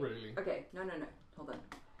Really? Okay, no. Hold on.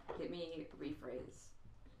 Let me rephrase.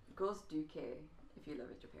 Girls do care if you live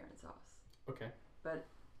at your parents' house. Okay. But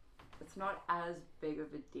it's not as big of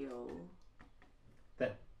a deal.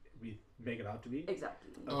 That we make it out to be?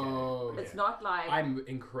 Exactly. Okay. Oh, okay. It's not like... I'm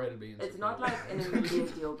incredibly insecure. It's not like an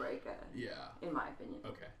immediate deal breaker. Yeah. In my opinion.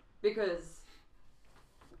 Okay. Because,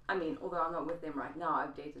 I mean, although I'm not with them right now,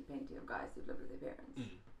 I've dated plenty of guys who live with their parents.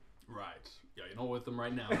 Mm. Right. Yeah, you're not with them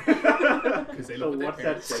right now. Because they live with their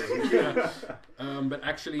parents. So what's that saying? But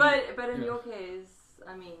actually... But in your case,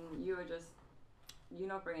 I mean, you're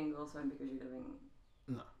not bringing girls home because you're living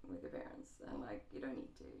with your parents. And, like, you don't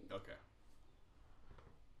need to.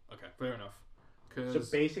 Okay, fair enough. So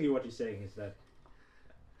basically what you're saying is that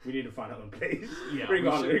we need to find our own place. Yeah,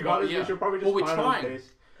 regardless, we should probably just find our own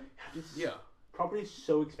place. Yeah. Probably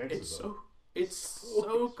so expensive. It's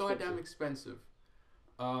so goddamn expensive.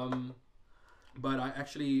 But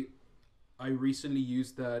I recently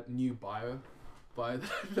used that new bio that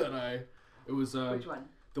it was Which one?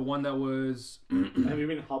 the one that was Have you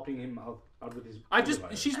been helping him out with his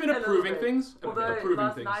she's been approving things. Although approving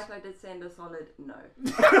last things. night I did send a solid no.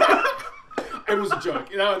 It was a joke.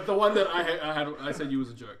 The one that I said you was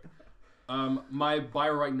a joke. My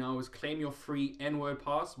bio right now is claim your free N-word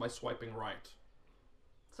pass by swiping right.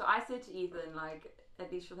 So I said to Ethan, like, at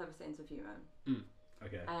least she'll have a sense of humor. Mm.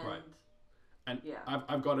 Okay. And Right. And yeah.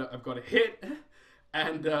 I've got a hit,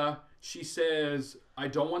 and she says, I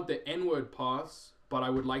don't want the N-word pass, but I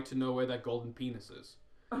would like to know where that golden penis is.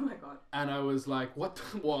 Oh my god. And I was like, what?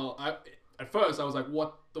 At first I was like,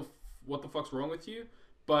 what the fuck's wrong with you?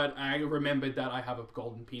 But I remembered that I have a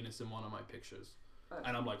golden penis in one of my pictures,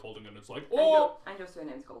 and I'm like holding it. And it's like, oh, and your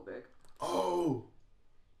surname's Goldberg. oh.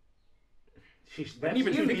 I didn't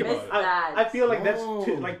even think about it. I feel like that's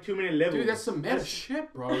too many levels. Dude, that's some meta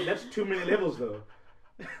shit, bro. That's too many levels, though.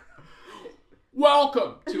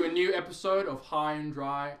 Welcome to a new episode of High and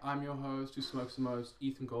Dry. I'm your host, who smokes the most,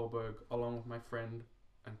 Ethan Goldberg, along with my friend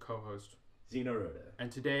and co-host Zeno Roda. And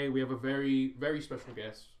today we have a very, very special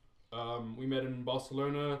guest. We met in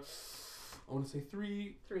Barcelona, I want to say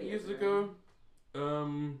three years ago.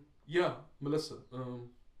 Yeah, Melissa.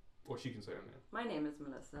 Or she can say her name. My name is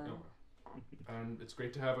Melissa. Oh. And it's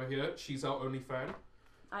great to have her here. She's our only fan.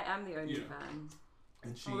 I am the only fan.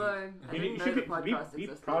 And she, although I didn't know the podcast be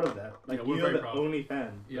existed. proud of that. Like, we're you're very the proud. only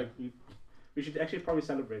fan. Yeah. Like, we should actually probably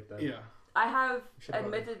celebrate that. Yeah. I have Should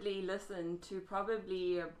probably. admittedly listened to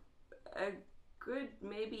probably a good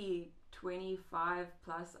maybe 25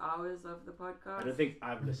 plus hours of the podcast. I don't think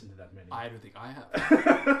I've listened to that many. I don't think I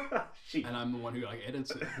have. Shit. And I'm the one who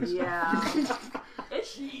edits it. Yeah.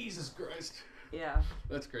 Jesus Christ. Yeah.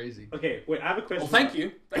 That's crazy. Okay, wait, I have a question. Well, thank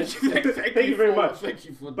you. Thank you. Thank you very much. Thank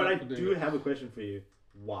you for But I doing do it. have a question for you.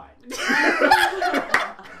 Why?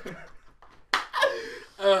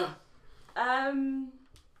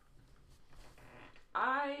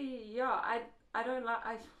 I don't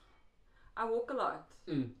like I walk a lot.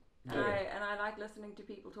 Mm. And I like listening to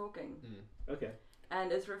people talking. Mm. Okay.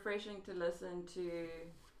 And it's refreshing to listen to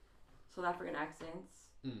South African accents.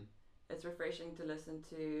 Mm. It's refreshing to listen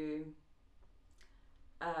to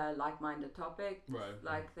like-minded topics. Right.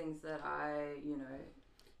 Like things that I,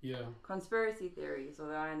 Yeah. conspiracy theories,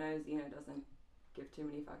 although I know Zeno doesn't give too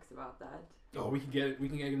many fucks about that. Oh, we can get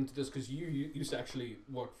into this because you used to actually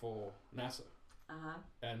work for NASA.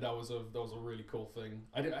 And that was a really cool thing.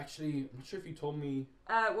 I'm not sure if you told me.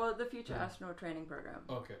 Well, the Future Astronaut Training Program.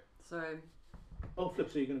 Okay. So. Oh,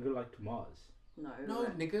 flip! So you're gonna go to Mars? No,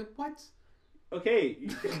 nigga, what? Okay,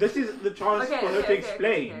 this is the chance for her to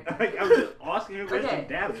explain. Okay. Like, I'm just asking her a question. Okay.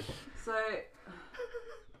 Damn it. So,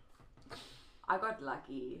 I got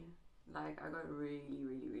lucky. Like, I got really,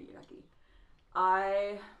 really, really lucky.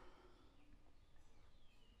 I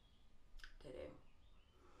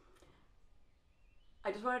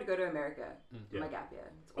just wanted to go to America for my gap year.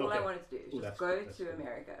 It's all I wanted to do. Just go to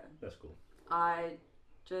America. That's cool. I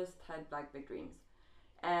just had big dreams.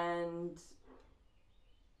 And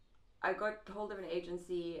I got hold of an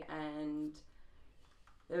agency and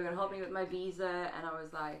they were going to help me with my visa, and I was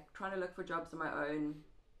trying to look for jobs on my own.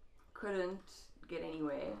 Couldn't get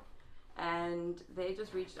anywhere. And they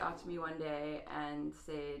just reached out to me one day and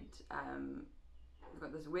said, we've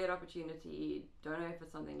got this weird opportunity, don't know if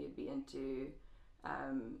it's something you'd be into.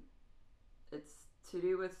 It's to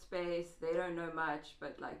do with space. They don't know much,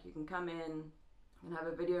 but you can come in and have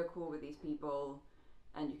a video call with these people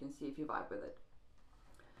and you can see if you vibe with it.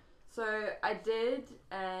 So I did,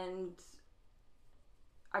 and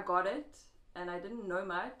I got it, and I didn't know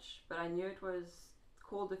much, but I knew it was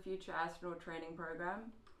called the Future Astronaut Training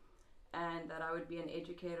Program and that I would be an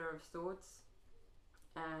educator of sorts.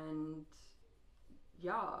 And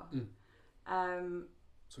Yeah. Mm.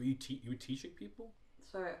 So you were teaching people?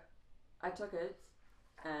 So I took it,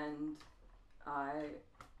 and I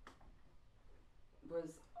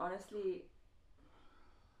was honestly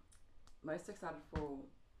most excited for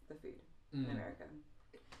the food in America.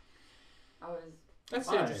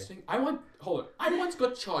 That's interesting. I once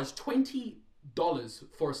got charged $20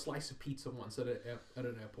 for a slice of pizza once at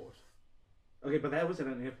an airport. Okay, but that was at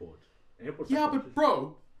an airport. Yeah, but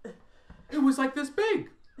bro, it was like this big.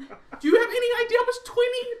 Do you have any idea how much $20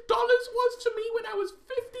 was to me when I was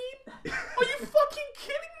 15? Are you fucking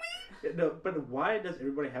kidding me? Yeah, no, but why does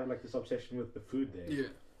everybody have like this obsession with the food there? Yeah.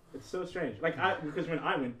 It's so strange. Like because when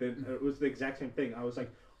I went there, it was the exact same thing. I was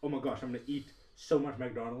like, oh my gosh, I'm gonna eat so much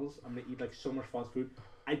McDonald's. I'm gonna eat like so much fast food.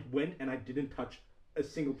 I went and I didn't touch a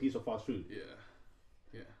single piece of fast food.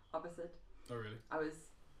 Yeah. opposite. Oh really? I was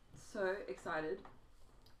so excited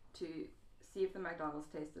to see if the McDonald's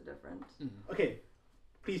tasted different. Okay,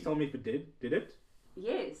 please tell me if it did. Did it?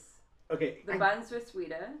 Yes. Okay. The buns were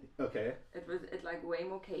sweeter. Okay. It like way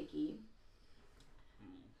more cakey.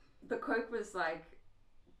 The Coke was like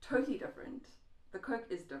totally different. The Coke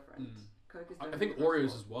is different. Coke is different. I think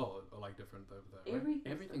Oreos as well are like different over there. Right?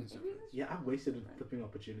 Everything's different. Yeah, I wasted a flipping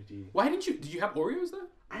opportunity. Why didn't you? Did you have Oreos there?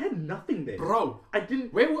 I had nothing there, Bro. I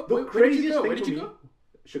didn't. Where did you go? Where did you go?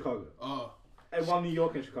 Chicago. Oh. Well, New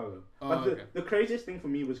York and Chicago. Oh, But okay. the craziest thing for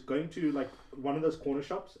me was going to like one of those corner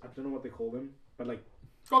shops. I don't know what they call them, but like.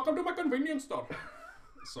 Welcome to my convenience store.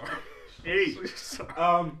 Sorry.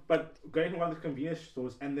 But going to one of the convenience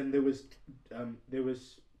stores, and then there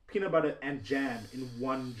was peanut butter and jam in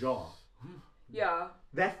one jar. Yeah.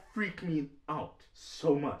 That freaked me out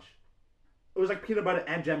so much. It was like peanut butter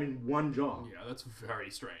and jam in one jar. Yeah, that's very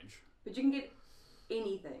strange. But you can get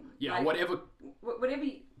anything. Yeah, like, whatever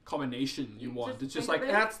you combination you want. just It's just think like,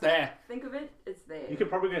 of it. that's there. think of it, it's there. You could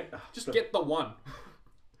probably get Just get the one.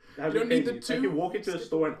 You don't need the two. Like you walk into a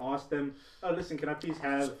store and ask them, "Oh, listen, can I please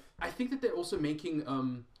have?" I think that they're also making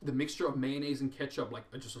the mixture of mayonnaise and ketchup like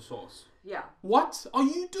just a sauce. Yeah. What are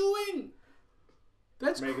you doing?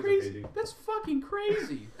 That's Make us crazy. amazing. That's fucking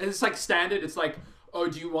crazy. And it's like standard. It's like, oh,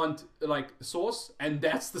 do you want like sauce? And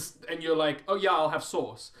and you're like, oh yeah, I'll have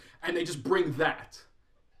sauce. And they just bring that.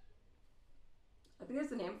 I think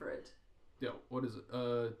there's a name for it. Yeah, what is it?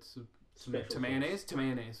 Special To mayonnaise? To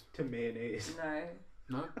mayonnaise. To mayonnaise. No.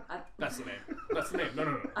 No? That's the name. That's the name.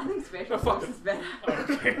 No. I think special fuck sauce is better.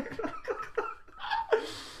 Okay.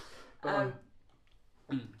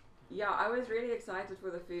 Yeah, I was really excited for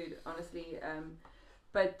the food, honestly.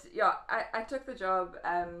 But yeah, I took the job,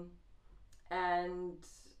 and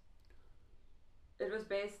it was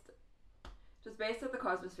based at the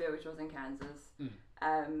Cosmosphere, which was in Kansas.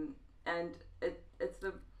 And it's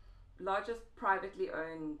the largest privately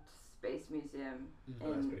owned space museum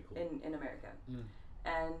That's pretty cool. in America.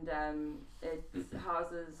 And it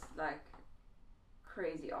houses like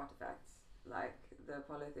crazy artifacts, like the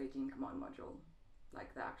Apollo 13 command module,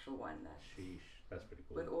 like the actual one Sheesh, that's pretty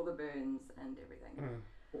cool. with all the burns and everything.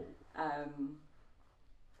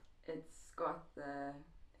 It's got the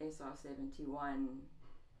SR-71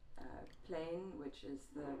 plane, which is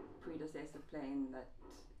the predecessor plane that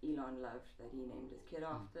Elon loved, that he named his kid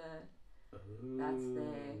after. That's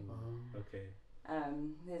there. Okay.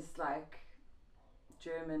 There's like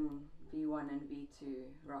German V1 and V2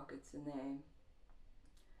 rockets in there.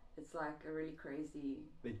 It's like a really crazy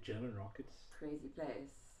The German rockets.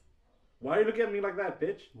 place. Why are you looking at me like that,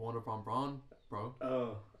 bitch? Warner von Braun, bro.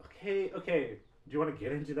 Oh, okay. Do you want to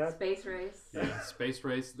get into that? Space race. Yeah, space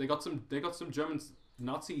race. They got some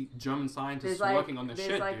Nazi German scientists There's working on this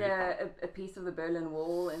there's shit, like dude. a piece of the Berlin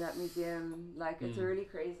Wall in that museum. Like it's a really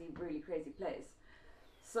crazy place.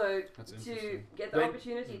 So That's to interesting. get the They-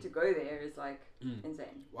 opportunity to go there is like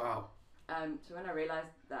insane. Wow. So when I realized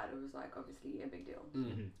that, it was like obviously a big deal.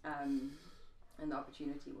 And the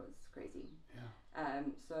opportunity was crazy. Yeah.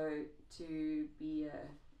 So to be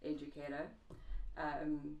a educator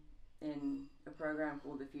in a program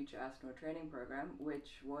called the Future Astronaut Training Program,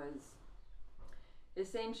 which was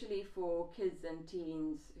essentially for kids and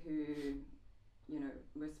teens who,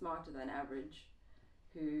 were smarter than average,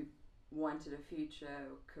 who wanted a future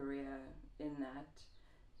career in that,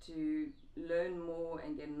 to learn more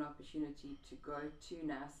and get an opportunity to go to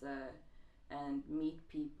NASA and meet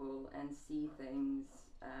people and see things,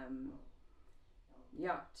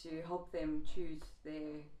 to help them choose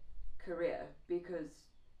their career, because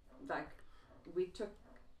like we took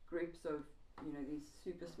groups of these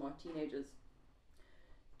super smart teenagers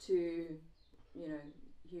to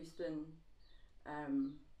Houston,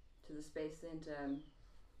 to the Space Center,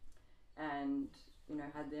 and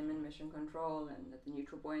had them in mission control and at the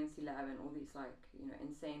neutral buoyancy lab and all these like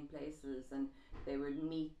insane places, and they would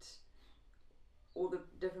meet all the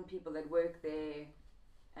different people that work there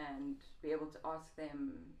and be able to ask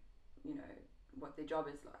them what their job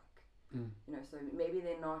is like. So maybe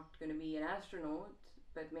they're not going to be an astronaut,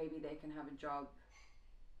 but maybe they can have a job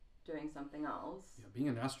doing something else. Yeah, being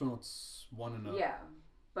an astronaut's one and a... Yeah,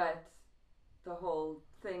 but the whole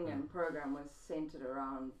thing and program was centered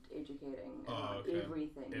around educating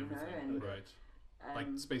everything, and right. Like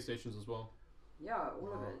space stations as well. Yeah,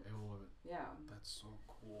 all of it. All of it. Yeah. That's so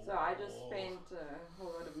cool. So I just spent a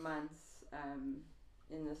whole lot of months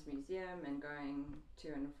in this museum and going to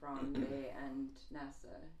and from there and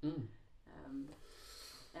NASA.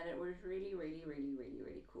 And it was really, really, really, really,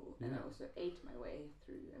 really cool. And I also ate my way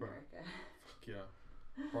through America. Fuck yeah.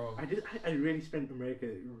 Bro. I really spent America.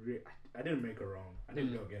 I did America wrong. I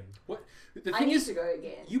didn't go again. What? The I thing need is, to go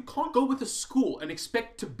again. you can't go with a school and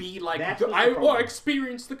expect to be like, That's or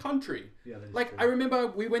experience the country. Yeah, that is like, true. I remember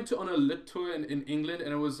we went on a lit tour in England,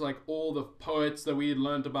 and it was like all the poets that we had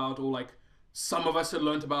learned about, or like some of us had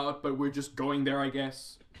learned about, but we're just going there, I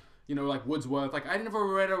guess. Like Wordsworth. Like, I never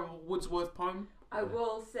read a Wordsworth poem. I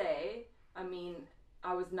will say, I mean,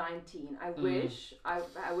 I was 19. I wish I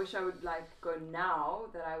wish I would like go now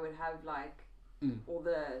that I would have like all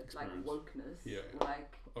the Experience. like wokeness. Yeah.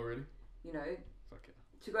 Like, Oh, really? Fuck yeah.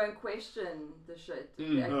 to go and question the shit.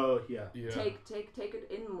 Mm. Like, Oh yeah. Yeah. take it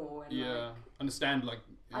in more and Yeah. Understand, like...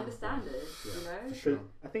 understand it, For sure.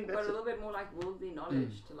 I think But that's a little bit more like worldly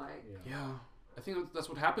knowledge to like. Yeah. I think that's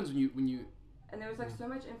what happens when you... And there was like so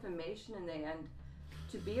much information in there, and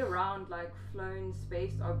to be around like flown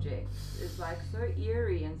space objects is like so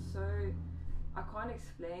eerie and so, I can't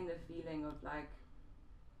explain the feeling of like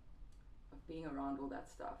of being around all that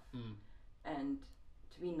stuff. And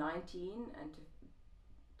to be 19 and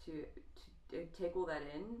to take all that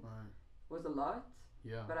in was a lot.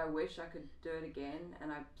 Yeah. But I wish I could do it again, and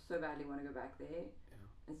I so badly want to go back there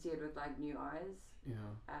and see it with like new eyes.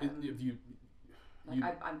 Yeah. If you... Like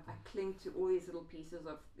I cling to all these little pieces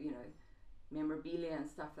of memorabilia and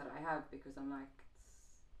stuff that I have because I'm like,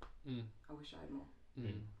 I wish I had more.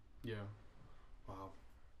 Yeah. Wow.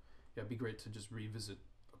 Yeah, it'd be great to just revisit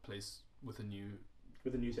a place with a new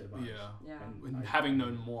set of eyes. Yeah. And having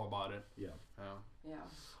known more about it. Yeah. Yeah.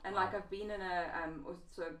 And like I've been in a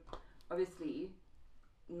so obviously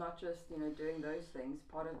not just doing those things.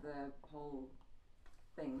 Part of the whole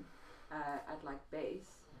thing at like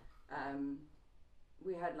base.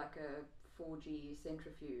 We had like a 4G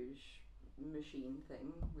centrifuge machine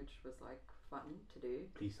thing, which was like fun to do.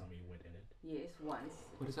 Please tell me you went in it. Yes, once.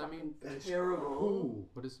 What does that mean? That's terrible. Cool.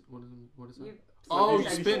 What is that? You Oh, you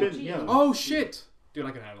spin. spin. Yeah. Oh shit! Dude,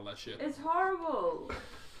 I can handle that shit. It's horrible.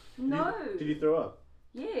 No. Did you throw up?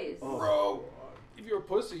 Yes. Oh. Bro, if you're a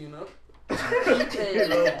pussy, Ethan, I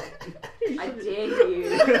dare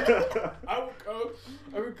you. I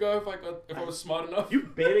would go if I was smart enough. You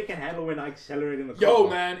barely can handle when I accelerate in the car. Yo,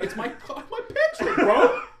 man, it's my petrol,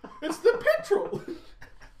 bro. It's the petrol.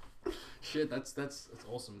 Shit, that's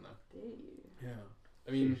awesome though. Dare you? Yeah.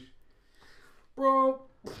 I mean, bro.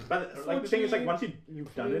 But like the thing is, like once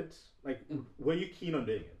you've done it, like were you keen on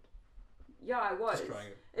doing it? Yeah, I was. Just trying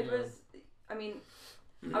it. It was. I mean,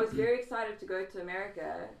 I was very excited to go to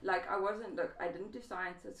America. Like I wasn't. Look, I didn't do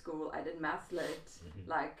science at school. I did maths lit.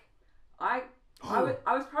 Like I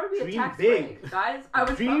was probably a Dream tax big. break, guys. I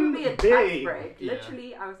was Dream probably a tax big. break. Yeah.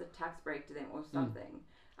 Literally, I was a tax break to them or something.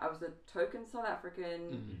 I was a token South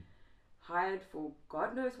African, hired for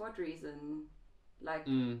God knows what reason. Like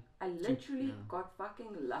I literally got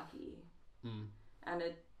fucking lucky, and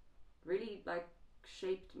it really like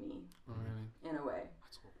shaped me in a way.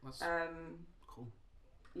 That's cool.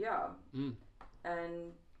 Yeah.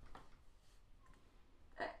 And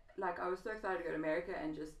like I was so excited to go to America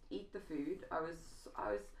and just eat the food.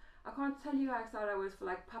 I can't tell you how excited I was for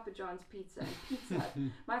like Papa John's pizza and Pizza Hut.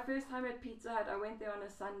 My first time at Pizza Hut, I went there on a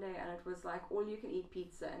Sunday and it was like all you can eat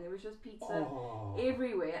pizza, and there was just pizza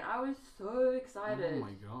everywhere, and I was so excited. Oh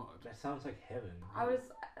my god. That sounds like heaven. I was,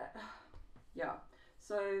 yeah.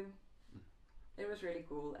 So it was really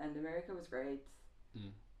cool, and America was great.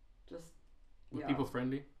 Just Were people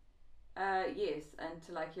friendly? Yes, and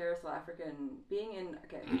to like hear a South African being in.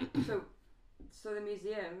 Okay, so the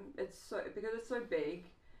museum, it's so because it's so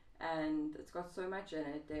big. And it's got so much in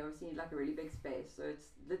it. They obviously need like a really big space, so it's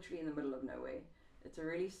literally in the middle of nowhere. It's a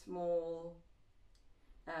really small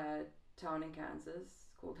town in Kansas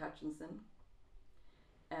called Hutchinson,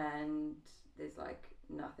 and there's like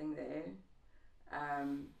nothing there.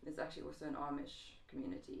 There's actually also an Amish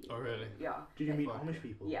community. Oh really? Yeah. Did you meet Fuck Amish yeah.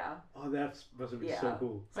 people? Yeah. Oh, that must have been Yeah. so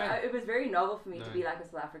cool. So Hey. it was very novel for me to No. be like a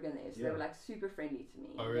South African there. So Yeah. they were like super friendly to me.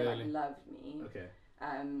 Oh, They really? like loved me. Okay.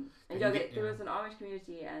 And And yeah, you get- there yeah. was an Amish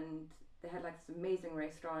community, and they had like this amazing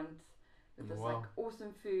restaurant with this Wow. like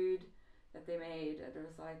awesome food that they made. And it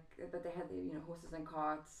was like, but they had the horses and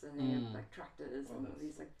carts, and they had like tractors Oh, and all that's-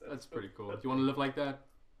 these like. That's pretty cool. Do you want to live like that?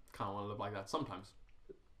 Kind of want to live like that sometimes.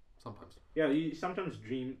 Sometimes. Yeah, you sometimes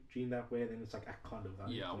dream that way, then it's like I can't live that.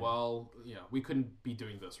 Yeah. Well, yeah, we couldn't be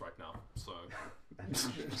doing this right now. So.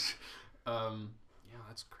 Yeah,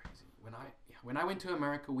 that's crazy. When I went to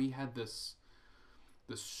America, we had this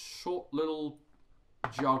short little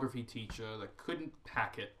geography teacher that couldn't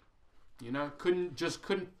hack it.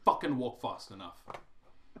 Couldn't fucking walk fast enough.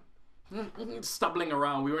 Stumbling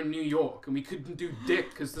around. We were in New York and we couldn't do dick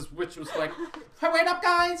because this witch was like, "Hey, wait up,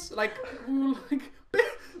 guys!" Like, we were like,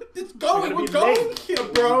 it's going. We're be going late. here,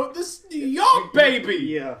 bro. This New York, baby.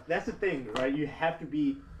 Yeah, that's the thing, right? You have to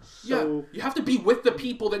be Yeah, so. you have to be with the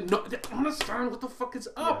people that understand what the fuck is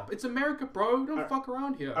up. Yeah. It's America, bro. Don't fuck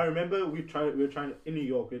around here. I remember we were trying in New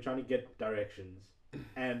York. We were trying to get directions,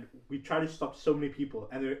 and we tried to stop so many people,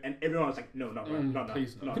 and everyone was like, "No, not right, not now,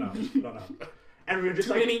 please not no." now, not now." And we were just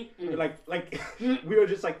Too like, many. like we were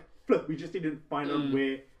just like, "Flip, we just need to find out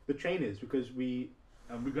where the train is because we're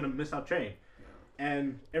gonna miss our train."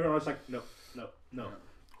 And everyone was like, "No."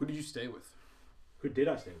 Who did you stay with? Who did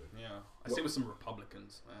I stay with? Yeah, I stayed with some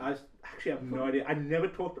Republicans. I actually have no idea. I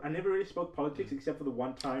never really spoke politics except for the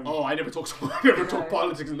one time. Oh, I never talked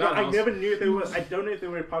politics in No, that I house. never knew if they were. I don't know if they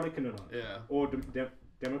were Republican or not. Yeah. Or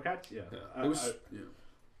Democrats. Yeah. It was.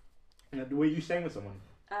 Were you staying with someone?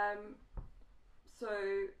 So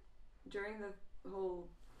during the whole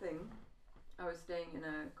thing, I was staying in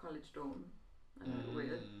a college dorm. I know,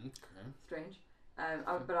 weird, Okay. strange.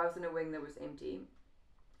 But I was in a wing that was empty,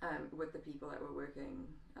 with the people that were working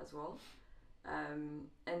as well. And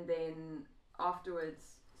then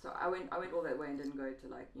afterwards, so I went all that way and didn't go to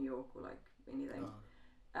like New York or like anything.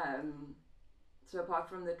 Oh. So apart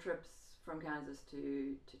from the trips from Kansas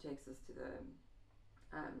to Texas to the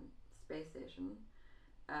space station,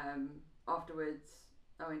 afterwards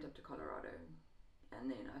I went up to Colorado, and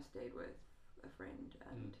then I stayed with a friend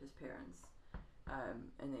and his parents,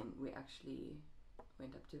 and then we actually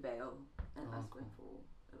went up to Vail and Aspen for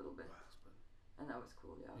a little bit, and that was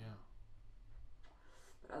cool. Yeah.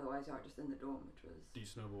 But otherwise, just in the dorm, which was. Do you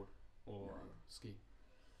snowboard or ski?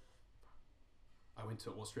 I went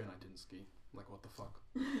to Austria and I didn't ski. Like, what the fuck?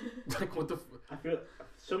 Like, what the? I feel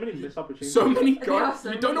so many missed opportunities. So many There are guys.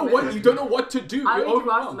 so You don't know many what. misses. You don't know what to do. I You're went to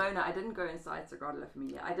overwhelmed. Barcelona. I didn't go inside Sagrada La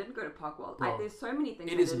Familia. I didn't go to Parkwell. Bro, There's so many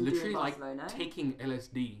things It I is didn't do in literally like Barcelona. taking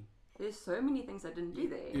LSD. There's so many things I didn't do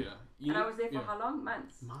there. Yeah. And I was there for how long?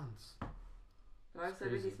 Months. Months. But I was so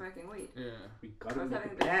Crazy. busy smoking weed. Yeah. We I gotta was make a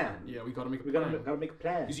having a bit of plan. fun. Yeah. We gotta make a We plan. gotta make a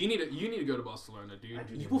plan. Because you need to go to Barcelona, dude. I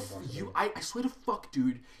do You need to will. go to Barcelona. You. I swear to fuck,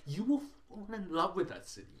 dude. You will fall in love with that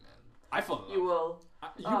city, man. I fall in love. You will.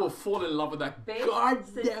 You will fall in love with that Best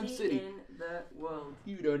goddamn city city. in the world.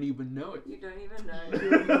 You don't even know it. You don't even know. You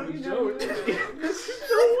don't even You know don't it. even know. It's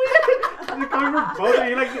so weird. You're coming from both.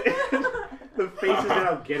 You're like the faces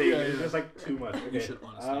that I'm getting. Yeah, It's yeah. just like too much. Okay. You should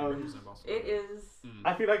honestly represent Barcelona. It is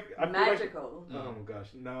I feel like magical. Oh my gosh,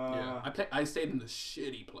 no. Yeah, I stayed in this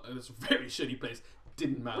shitty place. This very shitty place.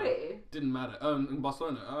 Didn't matter. Where? Didn't matter. In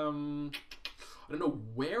Barcelona. I don't know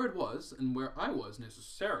where it was and where I was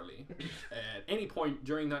necessarily at any point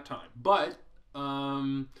during that time, but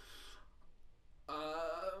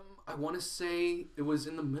I want to say it was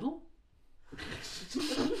in the middle.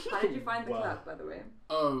 How did you find the Wow. club, by the way?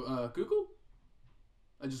 Oh, Google.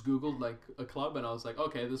 I just Googled like a club and I was like,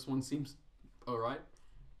 okay, this one seems alright,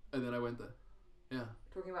 and then I went there. Yeah.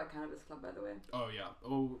 Talking about Cannabis Club, by the way. Oh yeah.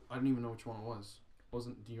 Oh, I don't even know which one it was.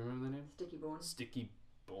 Wasn't? Do you remember the name? Sticky Born. Sticky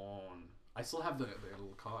Born. I still have the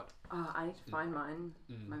little card. I need to find mine.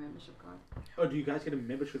 Mm. My membership card. Oh, do you guys get a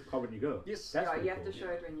membership card when you go? Yes. That's Yeah, pretty you have to cool. show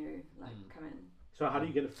it when you come in. So how do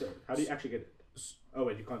you get it? How do you actually get it? Oh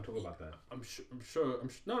wait, you can't talk about that. I'm sure.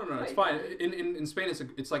 No. It's Wait, fine. what? In Spain,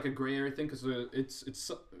 it's like a gray area thing because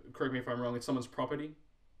it's. Correct me if I'm wrong. It's someone's property,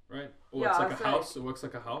 right? Or it's Yeah, like a so house. It works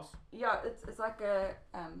like a house. Yeah, it's like a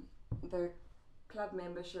the club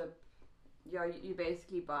membership. Yeah, you're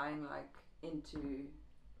basically buying like into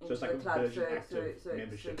So it's like the a club. Virgin So Active so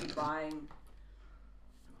membership. you're buying.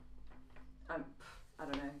 I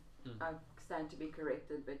don't know. Mm. I stand to be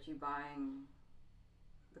corrected, but you're buying.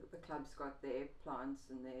 The club's got their plants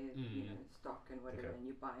and their stock and whatever, Okay. and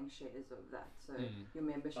you're buying shares of that. So Mm. your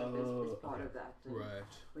membership is part okay. of that. And Right.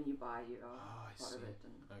 when you buy, you are Oh, I part of see. it.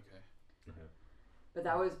 And Okay. but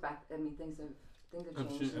that was back. I mean, things have think they've Have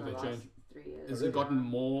changed in have the they last changed? 3 years. Has really? it gotten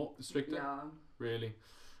more stricter? Yeah, Really?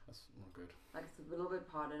 That's not good. like it's a little bit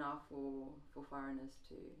harder now for foreigners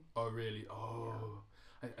to. Oh, really? Oh.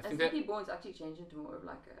 I And think that... Sleepy Bourne's actually changed into more of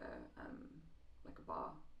like a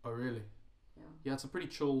bar. Oh, really? Yeah. Yeah, it's a pretty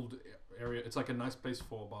chilled area. It's like a nice place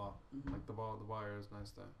for a bar. Mm-hmm. Like the bar area is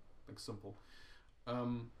nice there. Like simple.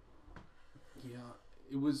 Yeah,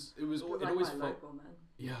 it always Like felt... my local man.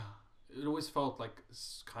 Yeah, it always felt like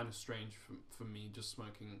kind of strange for me just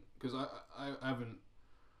smoking, because I haven't.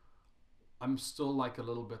 I'm still like a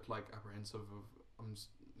little bit like apprehensive of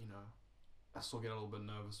I still get a little bit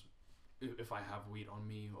nervous if I have weed on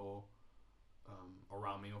me or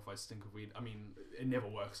around me, or if I stink of weed. I mean, it never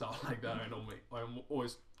works out like that. I'm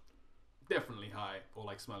always definitely high or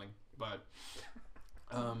like smelling, but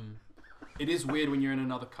it is weird when you're in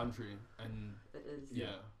another country and It is.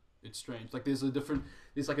 yeah, it's strange. Like there's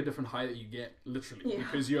like a different high that you get literally Yeah.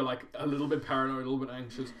 because you're like a little bit paranoid, a little bit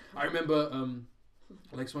anxious. I remember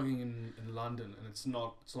like smoking in London, and it's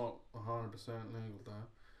not 100% legal there.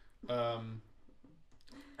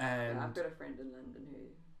 And Yeah, I've got a friend in London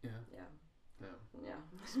who. yeah, Yeah.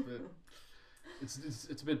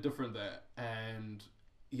 it's a bit different there, and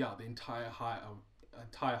yeah, the entire high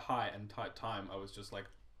and tight time I was just like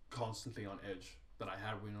constantly on edge that I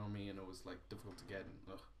had weed on me, and it was like difficult to get.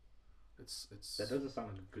 And it's That doesn't sound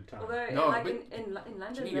like a good time. Although No, like but in you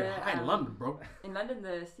London, need to get high in London, bro. in London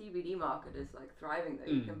the CBD market is like thriving.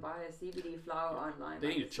 Though you can buy a CBD flower online. They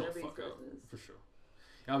like, need to chill celebrities' fuck out business. for sure.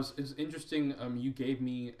 Yeah, it's interesting. You gave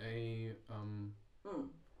me a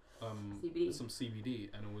CBD. some CBD,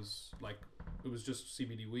 and it was just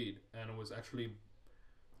CBD weed, and it was actually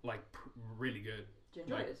like really good. Do you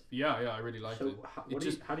enjoy Like, it? yeah, I really liked So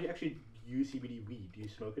it. how do you actually use CBD weed? Do you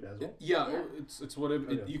smoke it as well? Yeah, Yeah. it's whatever.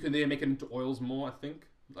 Okay. You can then make it into oils more. I think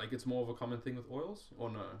like it's more of a common thing with oils, or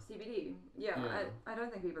no? CBD. Yeah, Yeah. I don't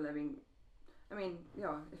think people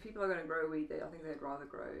yeah, if people are going to grow weed, I think they'd rather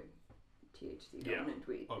grow THC Yeah. dominant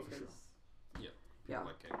weed Oh, for because sure. yeah.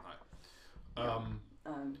 Like getting high.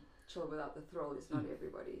 Chill without the thrill is not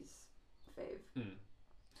everybody's fave.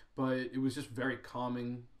 But it was just very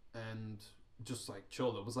calming and just like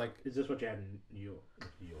chill. It was like Is this what you had in New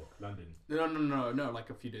York, London? no, like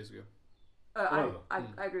a few days ago.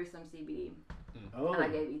 I grew some CBD Oh, and I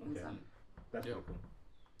gave Ethan okay. some. That's Yeah. pretty cool.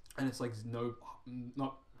 And it's like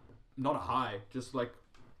not a high, just like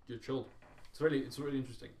you're chilled. It's really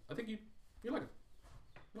interesting. I think you like it.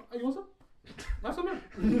 You want some? Have some, man.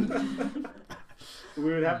 We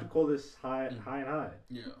would have to call this high and high.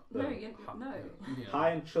 Yeah. No, No. no. Yeah. High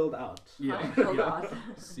and chilled out. Yeah. High and chilled yeah. out.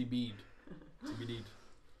 CBD.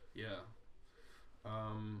 Yeah.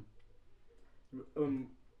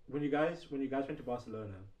 When you guys went to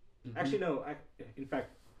Barcelona, Mhm. actually no, in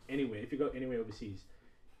fact, anyway, if you go anywhere overseas,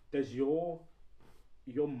 does your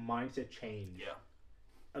mindset change? Yeah.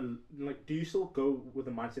 Like, do you still go with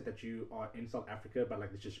the mindset that you are in South Africa, but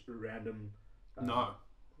like it's just random? No.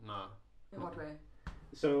 In what way?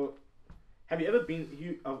 So, have you ever been?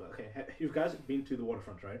 You guys been to the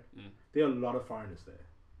waterfront, right? There are a lot of foreigners there.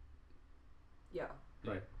 Yeah.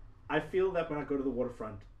 Right. I feel that when I go to the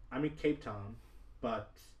waterfront, I'm in Cape Town,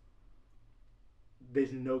 but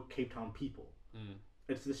there's no Cape Town people.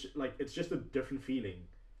 It's this it's just a different feeling,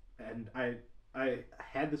 and I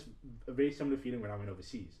had this a very similar feeling when I went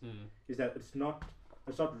overseas. Is that it's not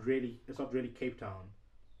really Cape Town,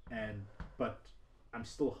 but I'm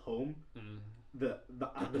still home. The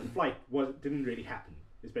flight didn't really happen.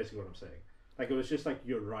 Is basically what I'm saying. Like, it was just like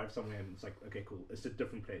you arrive somewhere and it's like, okay, cool, it's a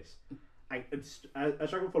different place. I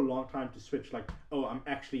struggled for a long time to switch. Like, oh, I'm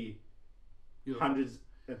actually hundreds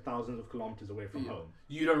and thousands of kilometers away from home.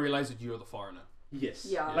 You don't realize that you're the foreigner. Yes.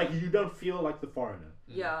 Yeah. Like, you don't feel like the foreigner.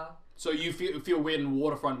 Yeah. So you feel weird in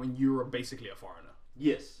waterfront when you're basically a foreigner.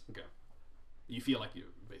 Yes. Okay. You feel like you're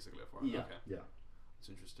basically a foreigner. Yeah. Okay. Yeah. It's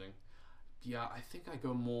interesting. Yeah, I think I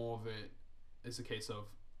go more of it as a case of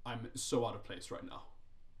I'm so out of place right now.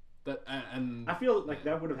 That and I feel like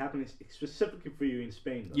that would have happened specifically for you in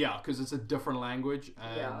Spain, though. yeah, because it's a different language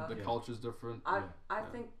and Yeah. the Yeah. culture's different. I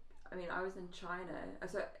think. I mean, I was in China.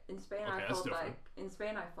 So in Spain, Okay, I that's felt different.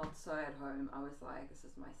 like I felt so at home. I was like, this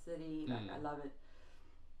is my city. Like, I love it.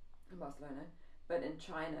 In Barcelona, but in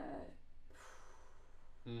China,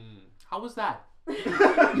 How was that?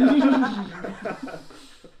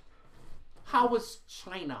 How was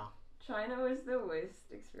China? China was the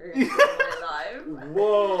worst experience of my life.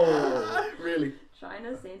 Whoa. Really?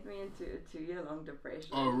 China sent me into a 2-year-long depression.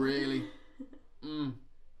 Oh, really? And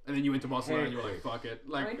then you went to Barcelona and you were like, fuck it.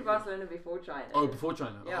 I Like, went to Barcelona before China. oh, before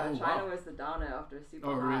China. Yeah, oh, China wow. was the downer after a super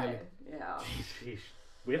Oh, high. really? Yeah. Sheesh.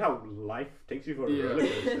 Weird how life takes you for a Yeah. roller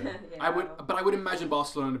coaster. But I would imagine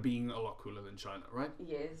Barcelona being a lot cooler than China, right?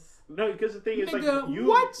 Yes. No, because the thing is, like, Nigga, you.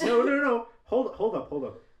 what? No. Hold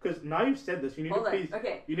up. Because now you've said this, you need Hold to on. please.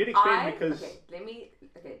 Okay. You need to explain because.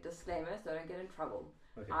 Okay, disclaimer so I don't get in trouble.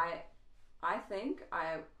 Okay. I think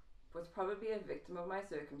I was probably a victim of my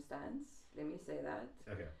circumstance. Let me say that.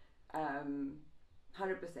 Okay.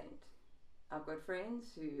 100%. I've got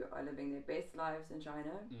friends who are living their best lives in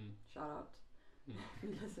China. Shout out. If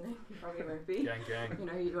you're listening, you probably won't be. Gang. You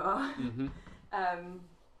know who you are. Mm-hmm.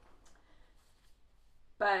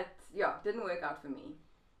 But yeah, didn't work out for me.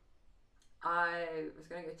 I was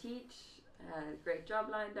going to go teach, had a great job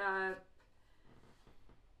lined up.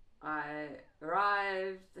 I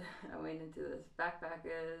arrived, I went into this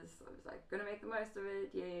backpackers, I was like, gonna make the most of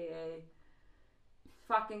it, yay. It's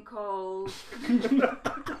fucking cold.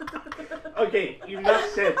 Okay, enough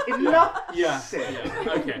said. Enough said.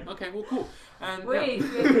 Yeah. Okay, well, cool. And Wait.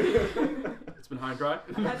 it's been high and dry.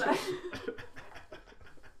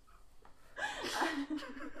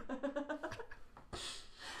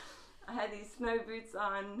 I had these snow boots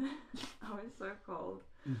on. I was so cold.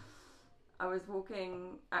 I was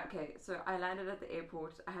walking. Okay, so I landed at the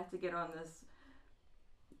airport. I had to get on this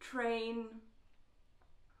train.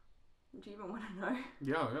 Do you even want to know?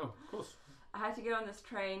 Yeah, of course. I had to get on this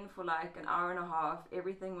train for like an hour and a half.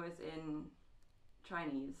 Everything was in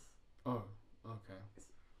Chinese. Oh, okay.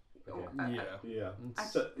 Yeah. I-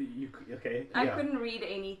 So you okay? I Yeah. couldn't read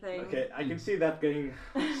anything. Okay, I can see that going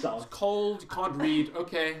It's south. cold, you can't read.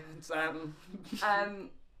 Okay, it's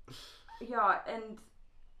Yeah, and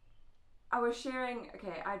I was sharing.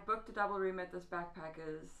 Okay, I booked a double room at this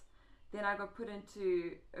backpackers. Then I got put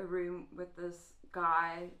into a room with this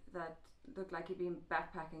guy that looked like he'd been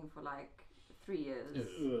backpacking for like 3 years.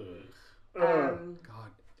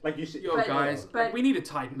 God. Like you said, Yo, But- guys, but- we need to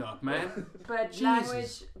tighten up, man. But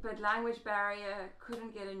Jesus. language barrier,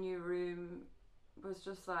 couldn't get a new room, was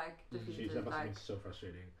just like Jeez, defeated. that must have Like been so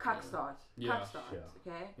frustrating. cuck start. Yeah. Cuck start.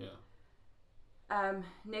 Yeah. Okay. Yeah.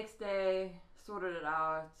 Next day, sorted it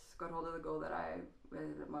out. Got hold of the girl that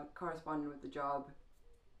my correspondent with the job.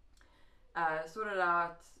 Sorted it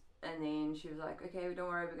out, and then she was like, "Okay, don't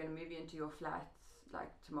worry, we're gonna move you into your flat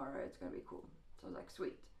like tomorrow. It's gonna be cool." So I was like,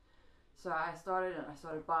 "Sweet." So I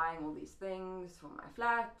started buying all these things for my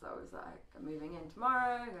flat. I was like, "I'm moving in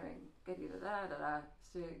tomorrow. I'm gonna get you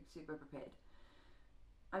super prepared."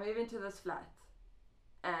 I move into this flat,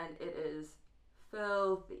 and it is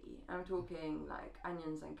filthy. I'm talking like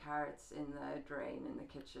onions and carrots in the drain in the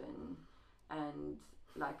kitchen, and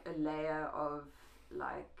like a layer of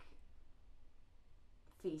like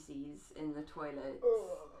feces in the toilet.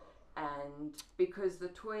 And because the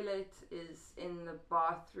toilet is in the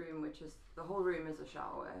bathroom, which is the whole room is a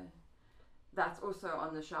shower, that's also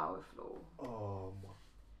on the shower floor. Oh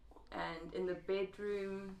my. And in the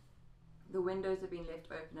bedroom, the windows have been left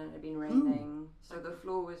open and it had been raining, so the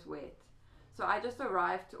floor was wet. So I just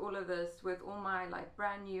arrived to all of this with all my like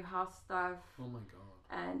brand new house stuff, Oh my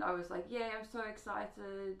god. and I was like, "Yeah, I'm so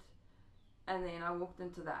excited." And then I walked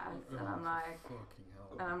into that, and I'm like, Fucking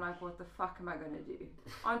hell. and I'm like, what the fuck am I gonna do?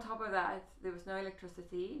 On top of that, there was no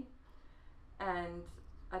electricity, and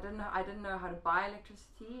I didn't know how to buy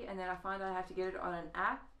electricity, and then I found out I have to get it on an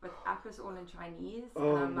app, but the app is all in Chinese,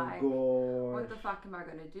 Oh and I'm my like, god. what the fuck am I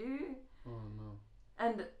gonna do? Oh no.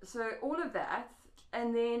 And so all of that,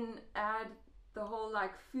 and then add the whole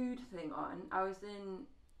like food thing on. I was in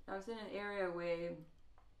an area where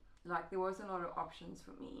like there wasn't a lot of options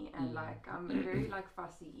for me, and like I'm a very like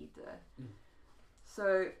fussy eater.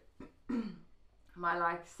 So my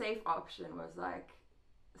like safe option was like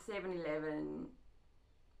 7-Eleven,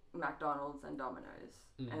 McDonald's and Domino's,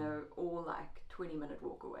 and they were all like 20-minute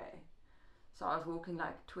walk away. So I was walking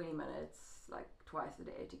like 20 minutes like twice a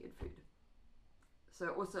day to get food. So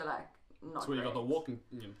also like not That's where you got the great. walking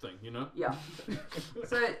thing, you know? Yeah.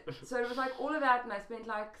 so it was like all of that, and I spent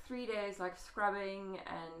like 3 days like scrubbing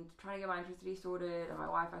and trying to get my electricity sorted and my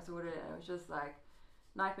Wi-Fi sorted, and it was just like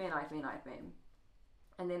nightmare.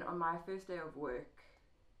 And then on my first day of work,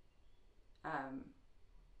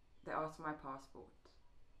 they asked for my passport,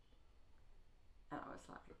 and I was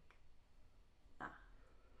like,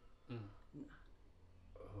 nah.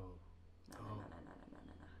 Oh. No.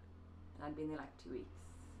 And I'd been there like 2 weeks.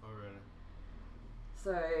 Oh really?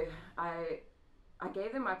 So I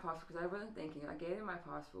gave them my passport because I wasn't thinking. I gave them my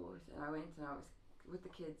passport, and I went and I was with the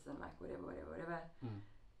kids and like whatever.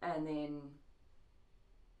 And then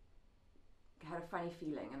had a funny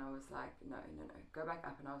feeling, and I was like, no, go back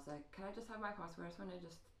up. And I was like, can I just have my passport? I just want to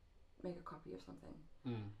just make a copy of something.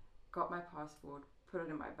 Got my passport, put it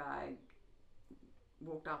in my bag,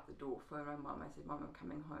 walked out the door, phoned my mom. I said, "Mom, I'm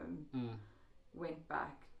coming home." Went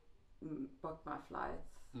back, booked my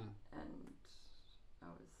flights, and I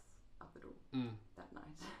was out the door that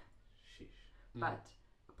night. Sheesh. But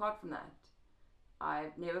apart from that,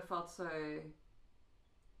 I've never felt so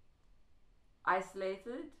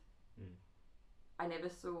isolated. I never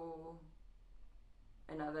saw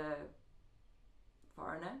another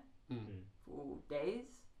foreigner for days.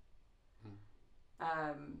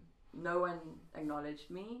 No one acknowledged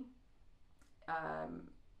me.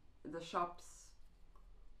 The shops,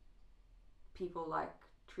 people like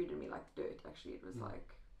treated me like dirt. Actually, it was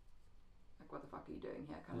like what the fuck are you doing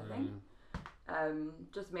here, kind of thing.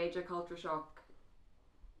 Just major culture shock,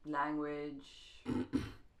 language,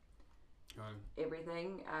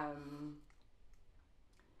 everything.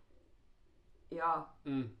 Yeah.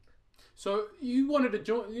 So you wanted to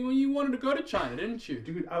join? You wanted to go to China, didn't you?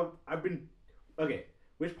 Dude, I've been okay.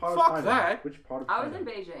 Which part Fuck of China? that. Which part of I China? was in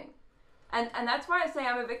Beijing, and that's why I say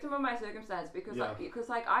I'm a victim of my circumstance because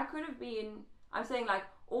like I could have been. I'm saying like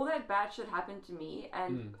all that bad shit happened to me,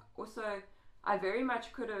 and also I very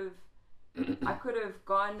much could have. I could have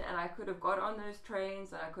gone and I could have got on those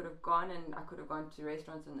trains and I could have gone to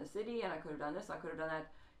restaurants in the city and I could have done this. I could have done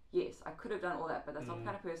that. Yes, I could have done all that, but that's not the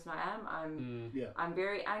kind of person I am. I'm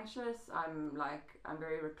very anxious. I'm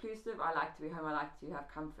very reclusive. I like to be home. I like to have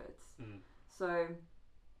comforts. So,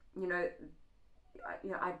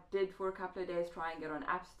 I did for a couple of days try and get on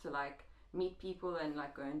apps to like meet people and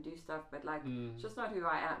like go and do stuff, but like it's just not who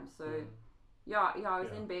I am. So, I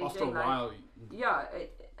was in Beijing. After a while,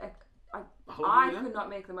 I could not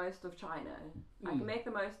make the most of China. I can make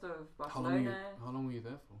the most of Barcelona. How long were you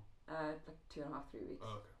there for? Like 2.5, 3 weeks.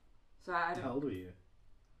 Oh, okay. So I don't. How old were you?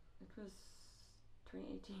 It was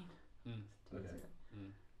 2018. 2 years ago.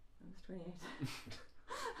 I was 28.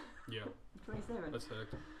 Yeah. I'm 27. That's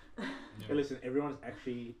heck. Hey, listen, everyone's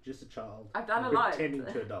actually just a child. I've done a lot. Pretending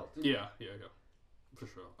to adult. Yeah. For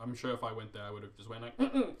sure. I'm sure if I went there, I would have just went like,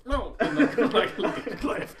 no. And like,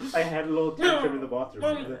 I had a little tantrum in the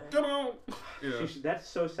bathroom. Come on. Yeah. That's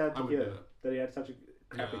so sad to I would hear do that he had such a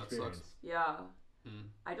crap that experience. sucks. Yeah.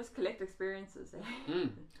 I just collect experiences.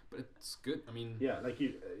 But it's good. I mean. Yeah,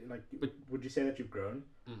 but would you say that you've grown?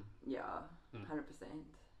 Yeah, 100%.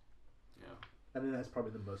 Yeah. I think that's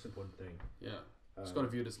probably the most important thing. Yeah. Just got to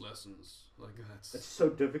view it as lessons. Like that's. It's so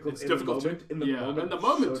difficult. It's difficult too. In the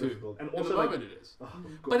moment so too. Difficult. And also in the moment it is. Oh,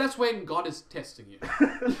 but that's when God is testing you.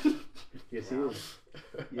 Yes, he is.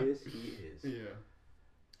 Yes, he is. Yeah.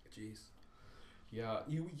 Jeez. Yeah.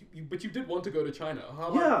 You but you did want to go to China.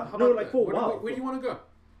 How for a while. Where do you want to go?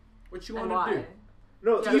 What you And want to why? do?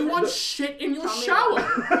 No, Do you want shit in your Tell me shower?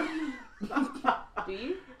 Do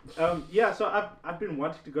you? So I've been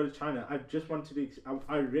wanting to go to China. I just wanted to.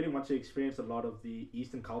 I really want to experience a lot of the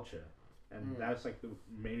Eastern culture, and that's like the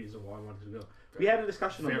main reason why I wanted to go. We had a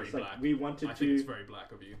discussion on this. Like we wanted I think it's very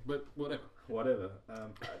black of you, but whatever. Whatever.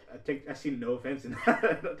 I see no offense in that.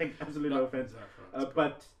 I take absolutely no offense.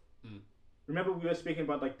 But remember we were speaking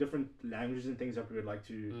about like different languages and things that we would like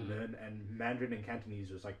to learn, and Mandarin and Cantonese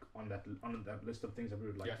was like on that list of things that we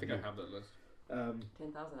would like. Yeah, I think I have that list.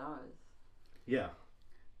 10,000 hours. Yeah.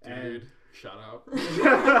 Dude, shout out.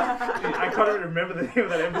 I can't even remember the name of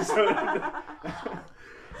that episode.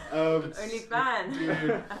 Only fan.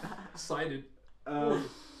 Dude, excited.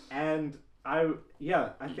 And I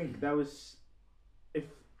think that was if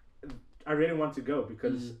I really want to go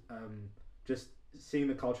because just seeing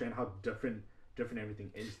the culture and how different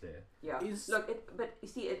everything is there. Yeah. But you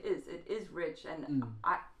see, it is rich, and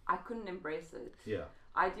I couldn't embrace it. Yeah.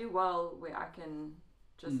 I do well where I can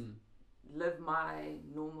just live my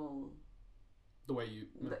normal. The way you.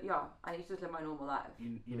 I need to live my normal life.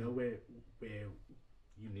 You know where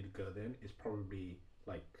you need to go then is probably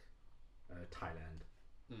like Thailand.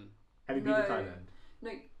 Have you been to Thailand?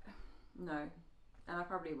 No, and I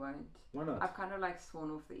probably won't. Why not? I've kind of like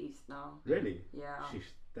sworn off the East now. Really? Yeah.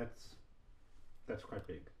 Sheesh, that's quite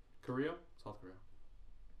big. Korea? South Korea.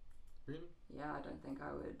 Really? Yeah, I don't think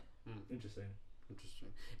I would. Interesting.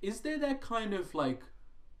 Is there that kind of like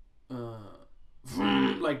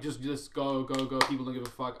like just go people don't give a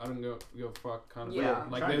fuck, I don't give a fuck kind of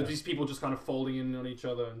thing? Like there's these people just kind of folding in on each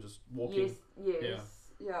other and just walking. Yes.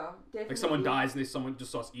 Yeah, definitely. Like someone dies and someone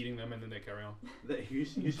just starts eating them and then they carry on. You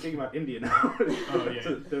speaking about India now? Oh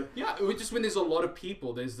yeah. Yeah, just when there's a lot of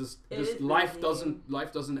people, there's this life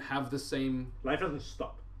doesn't have the same. Life doesn't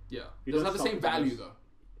stop. Yeah, it doesn't have the same value though.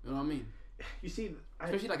 You know what I mean? You see,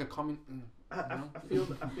 especially like a common. I feel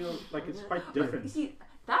like it's quite different. You see,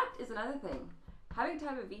 that is another thing. Having to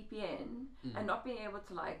have a VPN and not being able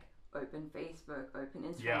to like open Facebook, open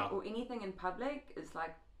Instagram, or anything in public is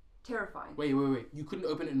like terrifying. Wait. You couldn't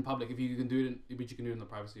open it in public if you can do it, but you can do it in the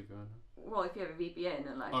privacy of your own. Well, if you have a VPN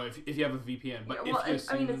and like. Oh, if you have a VPN, but yeah, well, if you're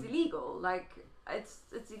it's illegal. Like it's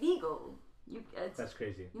illegal. That's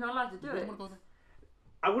crazy. You're not allowed to do it.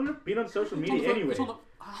 I wouldn't have been on social media anyway.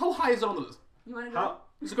 How high is it on the list? You want to go?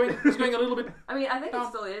 It's going a little bit. I mean, I think it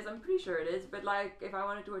still is. I'm pretty sure it is. But like, if I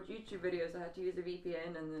wanted to watch YouTube videos, I had to use a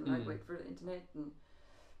VPN and then like wait for the internet and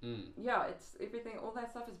yeah, it's everything. All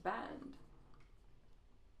that stuff is banned.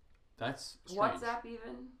 That's strange. WhatsApp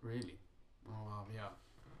even. Really? Oh wow, yeah.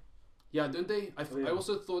 Yeah, don't they? I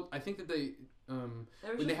also thought. I think that they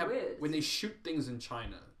when they shoot things in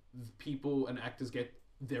China, people and actors get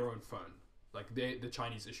their own phone, like the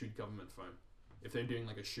Chinese issued government phone, if they're doing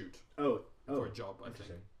like a shoot. For a job, I think.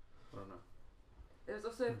 I don't know. There was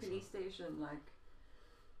also a police station like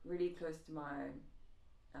really close to my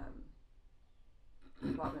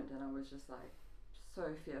apartment, and I was just like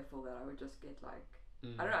so fearful that I would just get like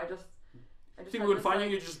I don't know. I just think we would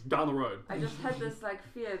find you just down the road. I just had this like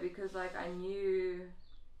fear because like I knew,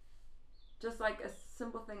 just like a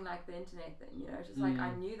simple thing like the internet thing, you know, just like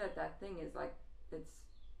I knew that thing is like it's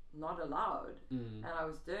not allowed, and I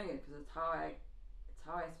was doing it because it's how I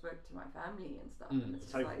spoke to my family and stuff. And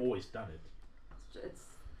it's how you've always done it.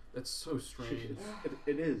 That's so strange.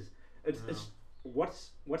 It is. It's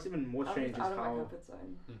what's even more strange is out of how. my comfort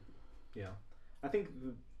zone. Yeah, I think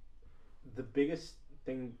the biggest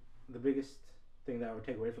thing that I would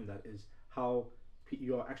take away from that is how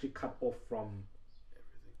you're actually cut off from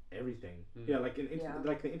everything. Yeah, like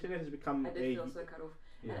like the internet has become. I did feel so cut off.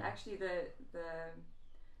 Yeah. And actually,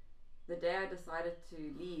 the day I decided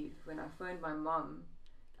to leave, when I phoned my mum,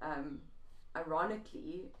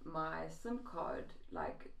 ironically, my SIM card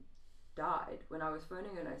like died when I was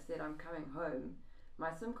phoning her and I said I'm coming home.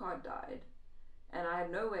 My SIM card died, and I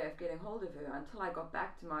had no way of getting hold of her until I got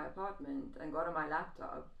back to my apartment and got on my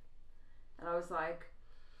laptop, and I was like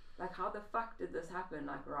how the fuck did this happen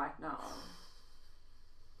like right now?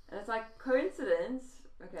 And it's like coincidence,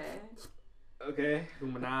 okay.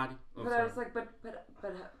 Illuminati. But I was like, but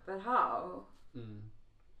how?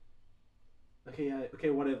 Okay,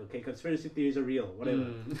 whatever. Okay, conspiracy theories are real.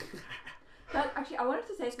 Whatever. That actually, I wanted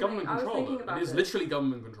to say it's something. Government I was control. thinking about it is literally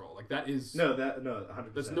government control. Like that is. No,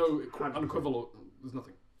 100%. There's no unequivocal. There's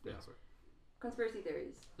nothing. Yeah, sorry. Conspiracy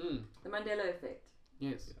theories. The Mandela effect.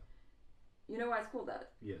 Yes. Yeah. You know why it's called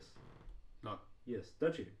that? Yes. No. Yes,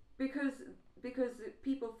 don't you? Because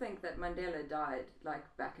people think that Mandela died like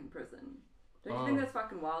back in prison. Don't you think that's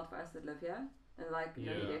fucking wild for us that live here? And like,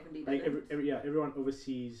 no, he definitely didn't. Like everyone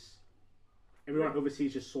overseas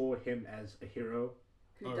just saw him as a hero.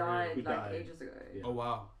 Who died ages ago. Yeah. Oh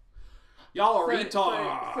wow. Y'all are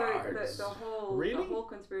retards. So the whole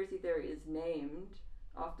conspiracy theory is named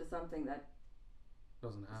after something that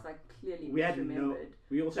doesn't happen. It's like clearly we had misremembered.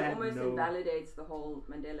 We also had almost invalidates the whole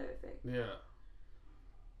Mandela effect. Yeah.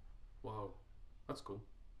 Wow, that's cool.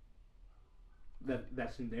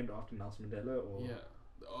 That's named after Nelson Mandela, or yeah.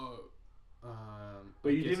 Oh. But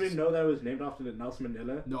you didn't even know that it was named after Nelson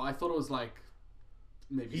Mandela? No, I thought it was like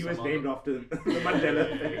maybe he was named after the Mandela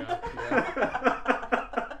thing.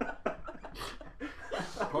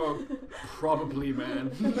 Probably,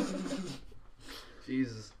 man.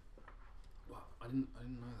 Jesus. Wow, I didn't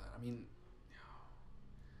know that. I mean,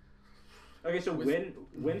 okay, so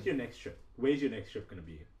when's your next trip? Where's your next trip gonna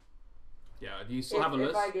be? Yeah, do you still have a list?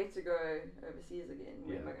 If I get to go overseas again,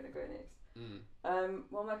 where am I gonna go next?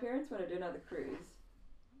 Well, my parents want to do another cruise,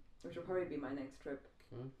 which will probably be my next trip.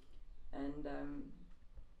 Okay. And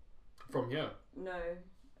from here? No.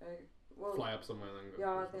 Well, fly up somewhere and then go.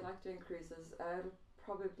 Yeah, they like doing cruises. It'll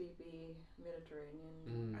probably be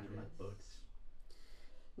Mediterranean. I don't like boats.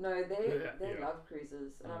 No, they love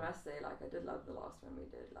cruises, and I must say, like, I did love the last one we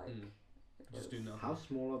did. Like, just do nothing. How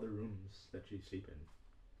small are the rooms that you sleep in?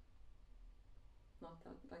 Not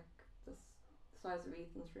that, like the size of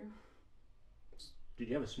Ethan's room. Did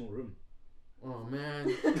you have a small room? Oh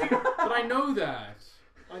man! But I know that.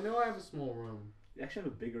 I know I have a small room. You actually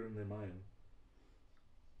have a bigger room than mine.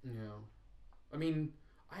 Yeah, I mean,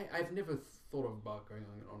 I've never thought about going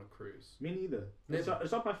on a cruise. Me neither.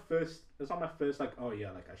 It's not my first. It's not my first. Like, oh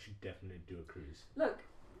yeah, like I should definitely do a cruise. Look,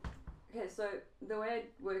 okay, so the way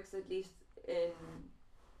it works, at least in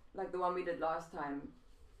like the one we did last time,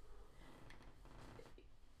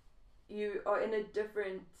 you are in a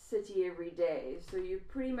different city every day, so you're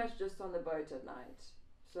pretty much just on the boat at night.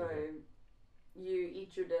 So you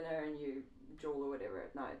eat your dinner and you jawl or whatever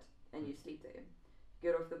at night, and you sleep there.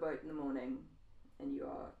 Get off the boat in the morning, and you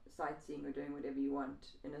are sightseeing or doing whatever you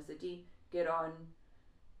want in a city. Get on,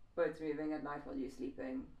 boats moving at night while you're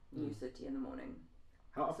sleeping. New city in the morning.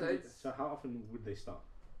 How often? So how often would they stop?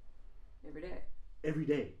 every day. Every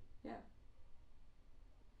day.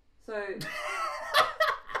 So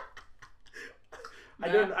I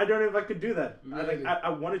don't know if I could do that. Really? I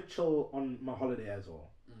want to chill on my holiday as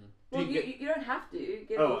well. well, Do you don't have to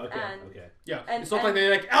get Oh, off, okay, and okay. Yeah, And- it's not like and-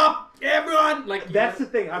 they're like, up, everyone! Like, That's the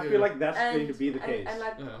thing. I Yeah. feel like that's and, going to be the case. and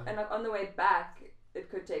like Yeah. and like on the way back, it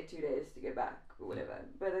could take 2 days to get back or whatever.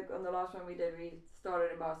 But like on the last one we did, we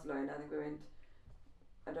started in Barcelona. I think we went.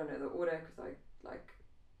 I don't know the order because I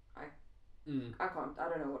can't. I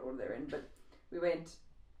don't know what order they're in, but we went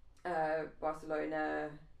Barcelona,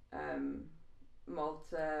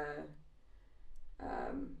 Malta,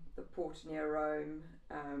 the port near Rome,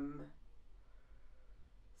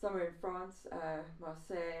 somewhere in France,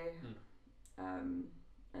 Marseille,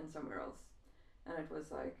 and somewhere else. And it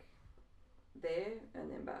was like there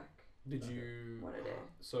and then back. Did you... One a day.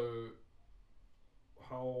 So,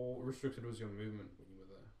 how restricted was your movement when you were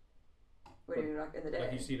there? What do you mean, like in the day?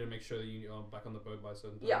 Like, you see to make sure that you are back on the boat by a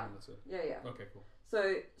certain time? Yeah. And that's it? Yeah. Okay, cool.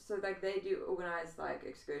 So like they do organize like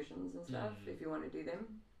excursions and stuff if you want to do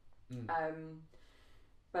them.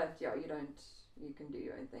 But yeah, you can do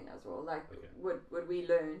your own thing as well. Like what we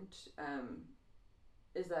learned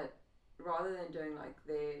is that rather than doing like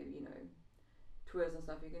their, tours and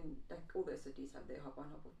stuff, you can, like, all those cities have their hop on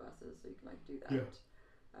hop off buses, so you can like do that. Yeah.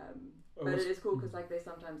 But it is cool because like they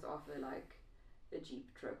sometimes offer like a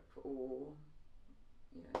jeep trip or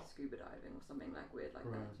scuba diving or something like weird like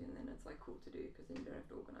that, and then it's like cool to do because then you don't have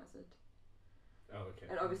to organize it. Oh, okay.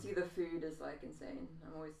 And obviously the food is like insane.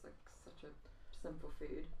 I'm always like such a simple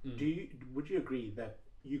food. Would you agree that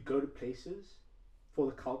you go to places for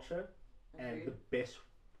the culture and the best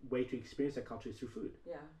way to experience that culture is through food?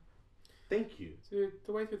 Yeah. Thank you. So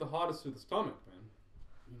the way through the hardest through the stomach, man.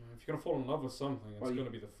 If you're gonna fall in love with something, it's gonna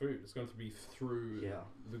be the food. It's going to be through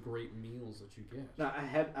the great meals that you get. Now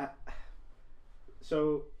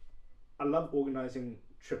so I love organizing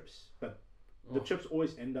trips, but the trips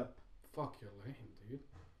always end up. Fuck, you're lame, dude.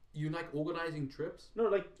 You like organizing trips? No,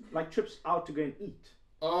 like trips out to go and eat.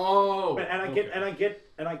 Oh. But I get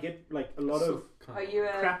like a lot of Are you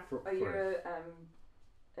crap for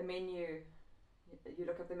a a menu? You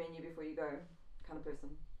look up the menu before you go, kind of person.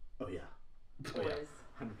 Oh yeah. Always.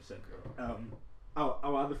 100%.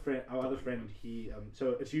 Our other friend, he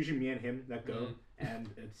so it's usually me and him that go, and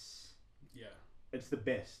it's the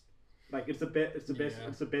best. Like it's the best.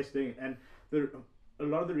 It's the best thing. And a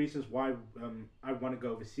lot of the reasons why I want to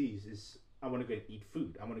go overseas is I want to go and eat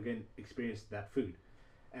food. I want to go and experience that food,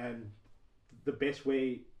 and the best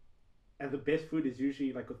way, and the best food is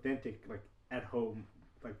usually like authentic, like at home,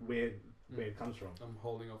 like where it comes from. I'm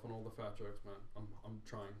holding off on all the fat jokes, man. I'm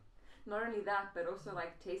trying. Not only that, but also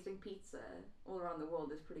like tasting pizza all around the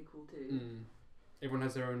world is pretty cool too. Everyone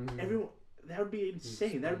has their own. That would be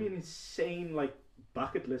insane. That would be an insane like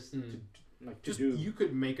bucket list to do. You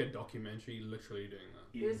could make a documentary literally doing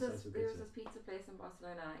that. There was this pizza place in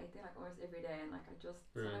Barcelona. I eat there like almost every day, and like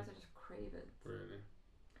sometimes I just crave it. Really?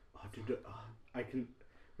 Oh, dude, I can.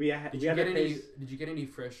 Did you get any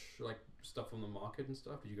fresh like stuff from the market and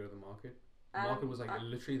stuff? Did you go to the market? The market was like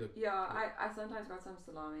literally the. Yeah, I sometimes got some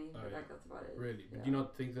salami, but like that's about it. Really? Yeah. Do you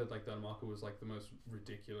not think that like that market was like the most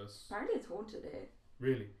ridiculous? Apparently, it's haunted there.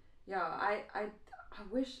 Really? Yeah, I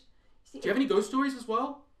wish. See, do you have any ghost stories as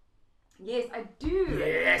well? Yes, I do.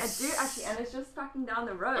 Yes! I do actually, and it's just fucking down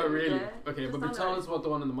the road. Oh, really? Yeah? Okay, Just but tell us about the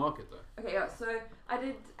one in the market though. Okay, yeah. So I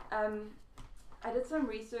did some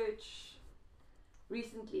research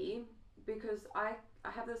recently because I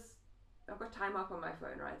have this. I've got time up on my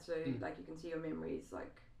phone, right? So like you can see your memories,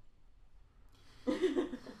 like.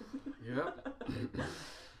 Yeah.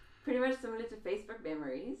 Pretty much similar to Facebook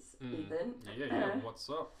memories, Ethan. Yeah. What's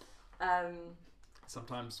up?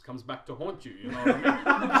 Sometimes comes back to haunt you. You know what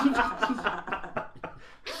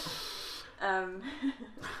I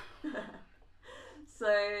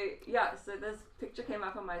mean? So this picture came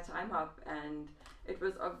up on my time hop, and it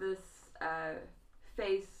was of this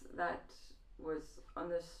face that was on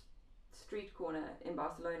this street corner in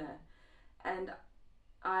Barcelona, and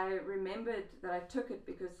I remembered that I took it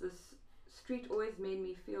because this street always made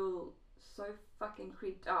me feel so fucking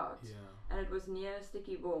creeped out. Yeah. And it was near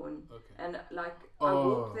Sticky Vaughan. Okay. And like I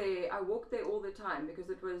walked there all the time because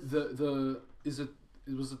it was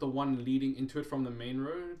was it the one leading into it from the main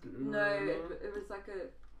road? No, it was like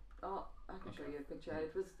I can show you a picture.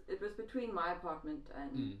 It was between my apartment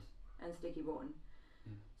and Sticky Vaughan.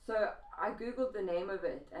 So I googled the name of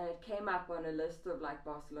it, and it came up on a list of like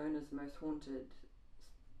Barcelona's most haunted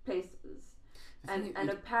places. And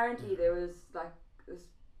apparently there was like this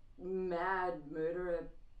mad murderer,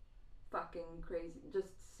 fucking crazy,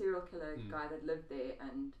 just serial killer guy that lived there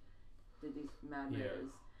and did these mad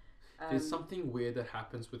murders. There's something weird that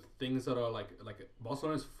happens with things that are like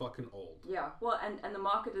Barcelona is fucking old. Yeah, well, and the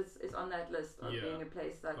market is on that list of Yeah. being a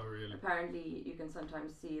place that Oh really? apparently you can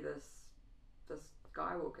sometimes see this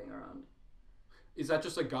guy walking around. Is that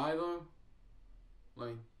just a guy though?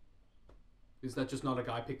 Like, is that just not a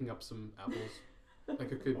guy picking up some apples?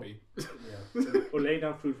 Like it could be. Yeah. Or laying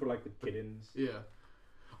down food for like the kittens. Yeah.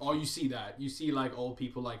 Oh, you see that? You see like old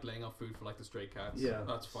people like laying out food for like the stray cats. Yeah.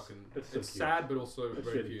 That's fucking. It's so cute. sad, but also It's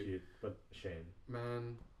very really cute. but shame.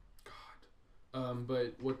 Man, God.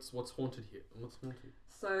 But what's haunted here? What's haunted?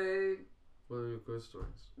 So What are your ghost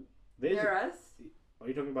stories? near us, Are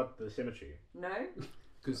you talking about the cemetery? no,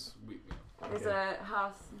 Because we. there's a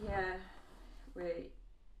house here where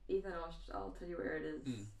Ethan, I'll tell you where it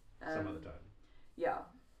is. Some other time. Yeah.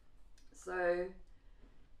 So,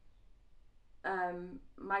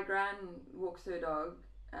 my gran walks her dog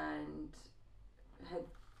and had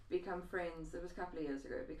become friends. It was a couple of years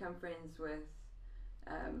ago. Become friends with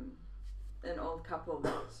an old couple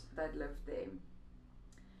that lived there,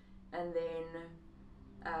 and then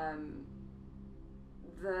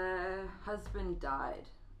the husband died.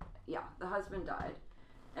 Yeah, the husband died,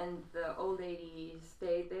 and the old lady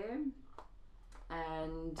stayed there,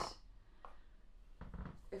 and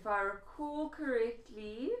if I recall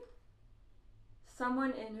correctly,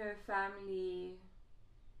 someone in her family,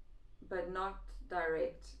 but not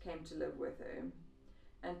direct, came to live with her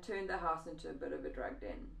and turned the house into a bit of a drug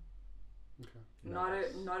den. Okay.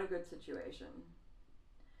 Not a good situation.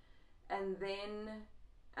 And then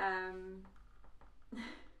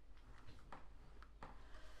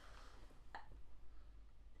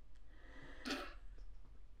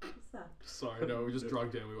what's that? Sorry, no, we just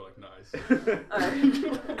drugged in. We were like, nice.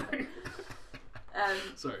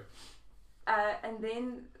 Sorry. And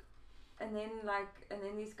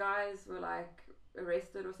then these guys were like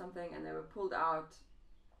arrested or something, and they were pulled out,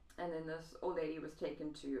 and then this old lady was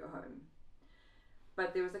taken to a home.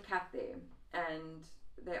 But there was a cat there, and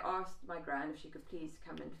they asked my gran if she could please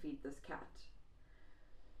come and feed this cat.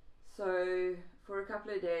 So for a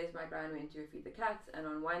couple of days, my gran went to feed the cat, and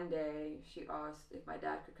on one day she asked if my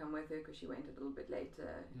dad could come with her because she went a little bit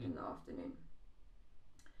later in the afternoon.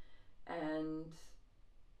 And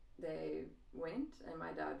they went, and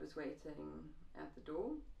my dad was waiting at the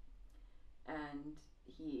door, and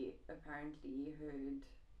he apparently heard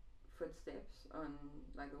footsteps on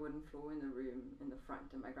like the wooden floor in the room in the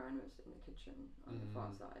front, and my gran was in the kitchen on the far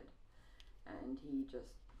side, and he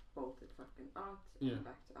just bolted fucking out and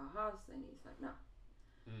back to our house, and he's like, nah.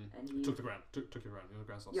 And he Took your gran. Your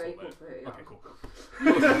gran's not yeah, he still called for her. there. Yeah. Okay,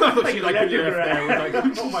 cool. She like Left you your left there. gran.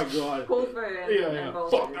 Was like, Oh my god. Called for her and, and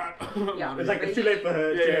bolted. Fuck that. Yeah. It's like it's too late for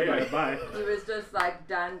her. It's too late for her. Bye. He was just like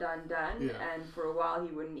done, Yeah. and for a while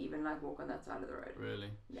he wouldn't even like walk on that side of the road. Really?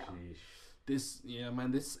 Yeah.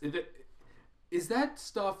 Sheesh. Is that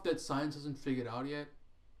stuff that science hasn't figured out yet?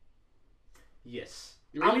 Yes.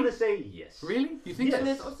 Really? I'm gonna say yes. Really? You think? Yes. And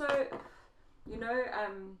there's also, you know,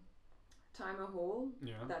 Timer Hall,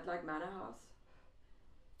 Yeah. that like manor house.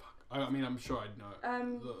 I mean, I'm sure I'd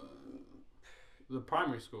know. The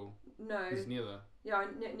primary school No. is near there. Yeah,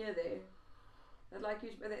 near there. That like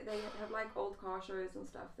usually they have like old car shows and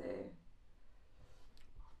stuff there.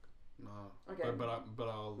 No. Okay. But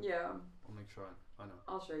I'll make sure I know.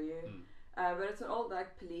 I'll show you. But it's an old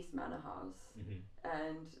like police manor house,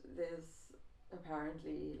 and there's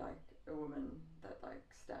apparently like a woman that like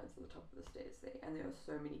stands at the top of the stairs there, and there are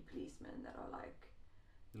so many policemen that are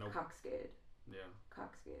like cuck scared. Yeah.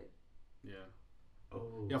 Cuck scared. Yeah.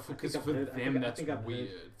 Oh. Yeah, because for them that's weird.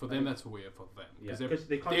 For them that's weird for them Yeah, because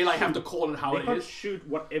they can't they like shoot, have to call it how they it can't is. shoot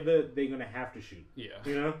whatever they're gonna have to shoot. Yeah.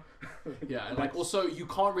 You know. Yeah, and like also you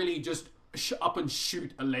can't really just up and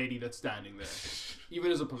shoot a lady that's standing there,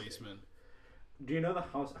 even as a policeman. Do you know the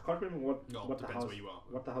house? I can't remember what the depends house where you are.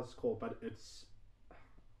 what the house is called, but it's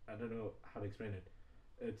I don't know how to explain it.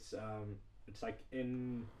 It's like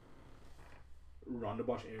in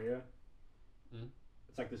Rondebosch area.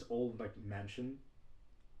 It's like this old like mansion.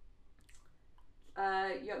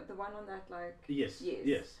 Yeah, the one on that like. Yes. Yes.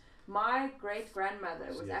 Yes. My great grandmother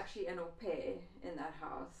was Yes. actually an au pair in that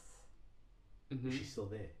house. Is she still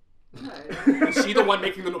there? No. Is she the one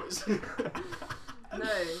making the noise? No,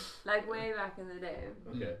 like way back in the day.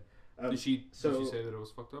 Okay. Did she so- say that it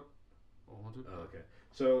was fucked up or haunted? Oh, okay.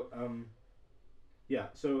 So yeah.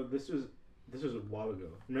 So this was a while ago.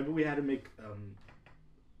 Remember we had to make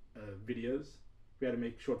videos. We had to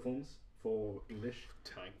make short films for English.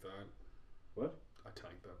 Tanked that. What? I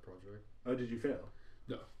tanked that project. Oh, did you fail?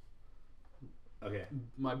 No. Okay.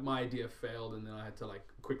 My idea failed, and then I had to like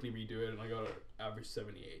quickly redo it, and I got an average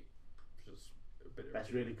 78, which is a bit.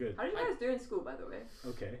 That's really good. How did you guys do in school, by the way?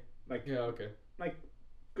 Okay. Like Yeah, okay.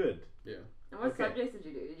 good. Yeah. And what Okay. subjects did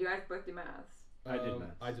you do? Did you guys both do maths? I did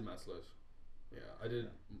maths. I did maths loads. Yeah, I did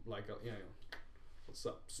what's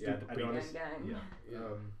up, Yeah, stupid I people. don't Gang, gang. Yeah.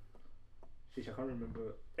 Yeah. Sheesh, I can't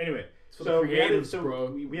remember. Anyway, It's for so the we had to, creatives,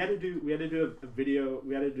 bro. we had to do a video.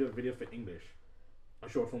 We had to do a video for English, a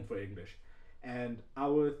short film for English, and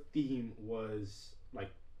our theme was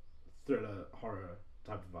like thriller, horror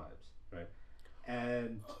type of vibes, right?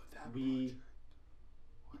 And we.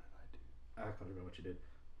 What did I do? I can't remember what you did.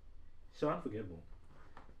 So unforgettable.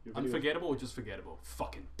 Your video- Unforgettable or just forgettable?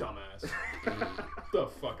 Fucking dumbass. The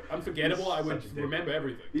fuck? Unforgettable, You're I would such a dick. remember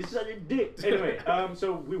everything. You're such a dick. Anyway,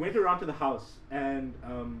 so we went around to the house, and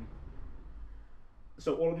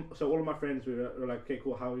so all of my friends were like, okay,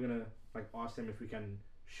 cool. How are we gonna like ask them if we can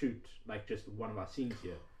shoot like just one of our scenes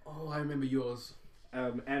here? Oh, I remember yours.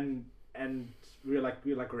 And we were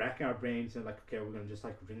like racking our brains and like, okay, we're gonna just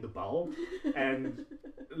like ring the bell, and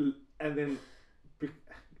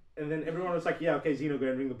then everyone was like, yeah, okay, Zeno, go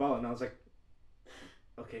and ring the bell, and I was like,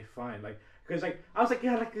 okay, fine, like, because like I was like,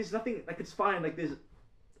 yeah, like there's nothing, like it's fine, like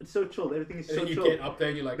it's so chill, everything is And so then you chill. get up there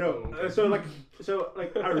and you're like, No, oh, okay. so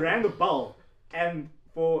like I rang the bell, and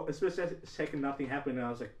for a split second nothing happened, and I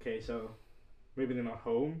was like, okay, so maybe they're not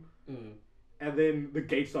home, Mm. and then the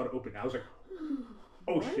gate started opening. I was like,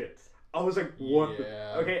 oh What? shit. I was like, what?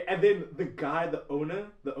 Yeah. Okay, and then the guy, the owner,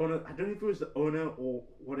 I don't know if it was the owner or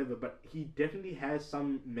whatever, but he definitely has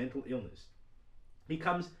some mental illness. He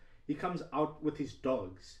comes out with his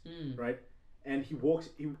dogs, Mm. right? And he walks.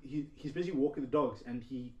 He's busy walking the dogs, and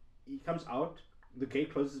he comes out. The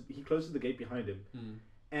gate closes. He closes the gate behind him, Mm.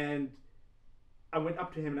 and I went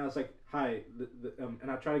up to him and I was like, "Hi,"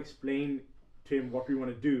 and I tried to explain to him what we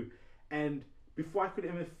want to do, and before I could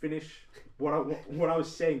even finish what I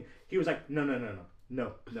was saying, he was like, "No,"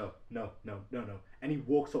 and he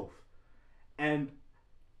walks off, and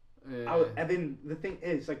and then the thing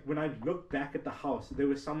is, like, when I looked back at the house, there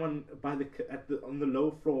was someone on the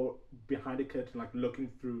low floor behind a curtain, like looking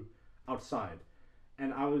through outside,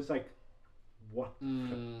 and I was like, "What?"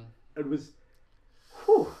 Mm. It was,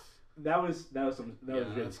 whew, that was really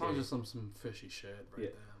That scary. sounds just some fishy shit right Yeah.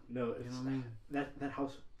 there. No, You it's, know what I mean? that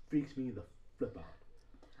house freaks me the flip out.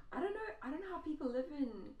 I don't know how people live in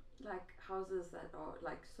like houses that are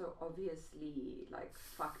like so obviously like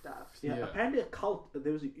fucked up. Yeah, Yeah. apparently a cult.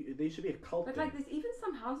 There used to be a cult. But thing. like there's even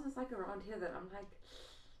some houses like around here that I'm like,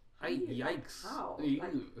 how do you- like, Yikes. how? Ew.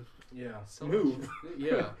 Like, yeah, So move. much-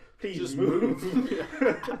 Yeah. Please Just move. move.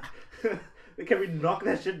 Can we knock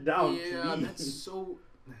that shit down? Yeah, please? that's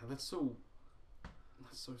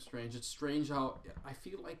so strange. It's strange how I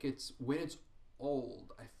feel like it's when it's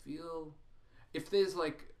old. I feel if there's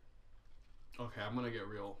like, okay, I'm gonna get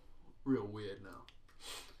real weird now.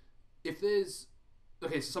 If there's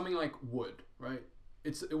so something like wood, right?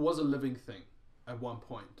 It was a living thing at one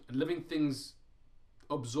point, and living things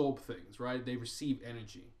absorb things, right? They receive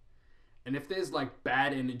energy. And if there's like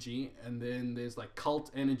bad energy, and then there's like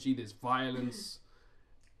cult energy, there's violence,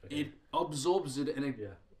 Okay. it absorbs it, and it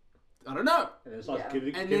Yeah. I don't know. And it starts Yeah.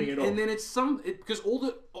 giving And it then off. and then it's because all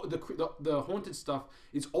the haunted stuff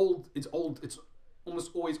is old. It's old. It's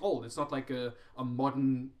almost always old. It's not like a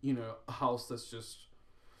modern house that's just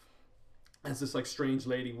has this like strange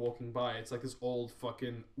lady walking by. It's like this old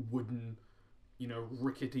fucking wooden,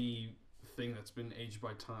 rickety thing that's been aged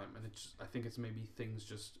by time, and I think it's maybe things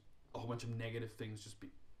just a whole bunch of negative things just be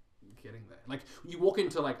getting there. Like you walk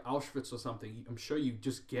into like Auschwitz or something, I'm sure you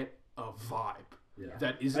just get a vibe Yeah.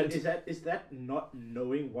 that But isn't. is that not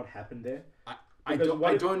knowing what happened there? I Because don't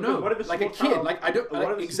what if- know. because what if a Like a small kid, child- like I don't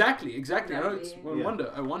what if a exactly. I know. It's, Exactly. I Yeah.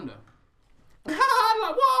 wonder.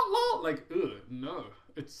 Like what? Like no,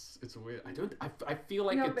 it's weird. I feel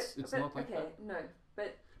like no, it's but, not like okay, that. no,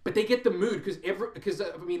 but But they get the mood because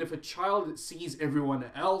I mean, if a child sees everyone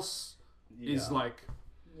else is Yeah. like,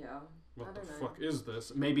 yeah. what I the don't know. fuck is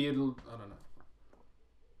this? Maybe it'll. I don't know.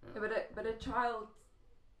 Yeah, but a child,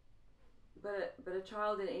 but a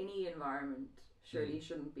child in any environment surely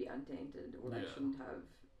shouldn't be untainted, or like Yeah. shouldn't have.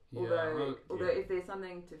 Yeah, Although if there's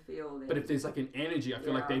something to feel, then but if there's like an energy, I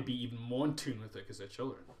feel like Yeah. they'd be even more in tune with it because they're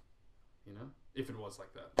children. If it was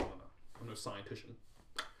like that, I don't know. I'm no scientician.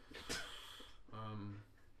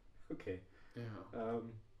 Okay. Yeah.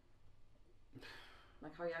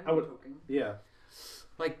 like how young I are would- you talking? Yeah.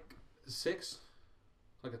 Like 6,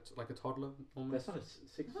 like a toddler almost. That's not a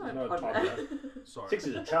six. Not a No, toddler. toddler. Sorry. 6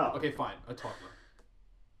 is a child. Okay, fine, a toddler.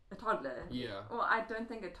 A toddler. Yeah. Well, I don't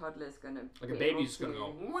think a toddler is gonna. Like a be baby's able just gonna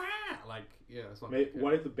go to- wah! Like it's not. Maybe, gonna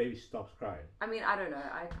what if the baby stops crying? I mean, I don't know.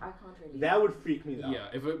 I can't really. That would freak me out. Yeah,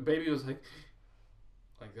 if a baby was like,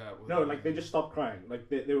 like that. With No, like they just stopped crying. Like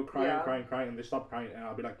they were crying, Yeah. crying, and they stopped crying, and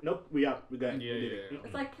I'll be like, nope, we out, we're going. Yeah, we're yeah, leaving." yeah.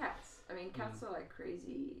 It's like cats. I mean, cats are like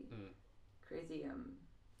crazy.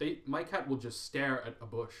 My cat will just stare at a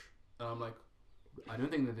bush, and I'm like, I don't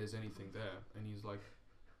think that there's anything there, and he's like,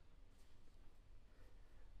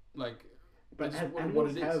 But that's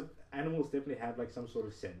animals animals definitely have like some sort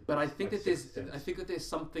of sense. But I think like that sixth sense. there's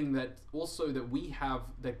something that also that we have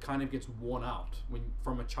that kind of gets worn out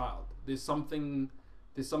from a child. There's something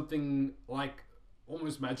like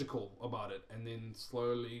almost magical about it, and then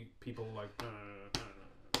slowly people like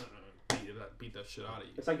beat that shit out of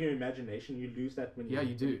you. It's like your imagination. You lose that when you. Yeah,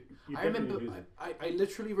 you do. I remember. I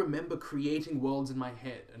literally remember creating worlds in my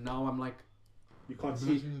head, and now I'm like, You can't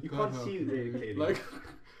see. You can't see it very clearly. like.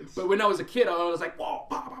 But when I was a kid, I was like, whoa,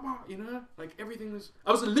 bah, bah, bah, you know, like everything was.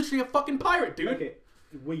 I was literally a fucking pirate, dude. Okay,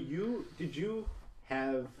 did you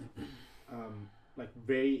have like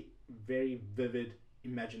very very vivid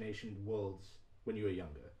imagination worlds when you were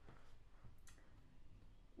younger?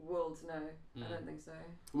 Worlds, no, I don't think so.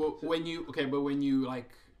 Well, when you like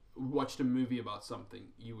watched a movie about something,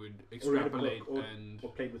 you would extrapolate or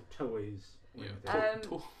played with toys. or yeah,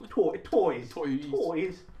 anything. Toys.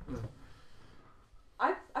 toys.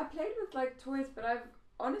 I played with like toys, but I've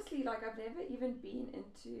honestly like I've never even been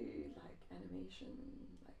into like animation,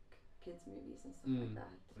 like kids movies and stuff like that.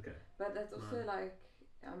 Okay. But that's also like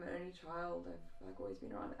I'm an only child. I've like always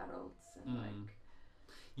been around adults and like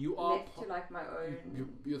You are left to like my own.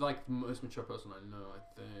 you're like the most mature person I know.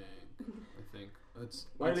 I think it's.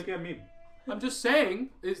 Why are you looking at me? I'm just saying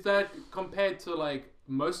is that compared to like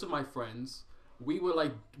most of my friends, we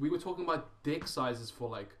were talking about dick sizes for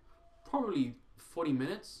like probably 40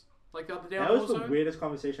 minutes. Like the other day. That was the weirdest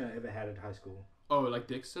conversation I ever had at high school. Oh, like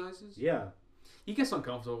dick sizes? Yeah. He gets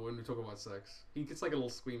uncomfortable when we talk about sex. He gets like a little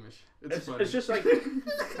squeamish. It's funny. It's just like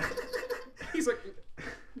He's like.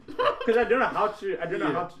 because I don't know how to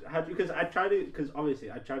because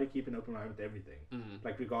obviously I try to keep an open mind with everything,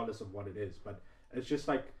 like regardless of what it is. But it's just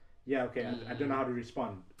like I don't know how to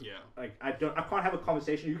respond. Yeah. Like I can't have a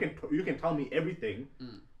conversation. You can tell me everything,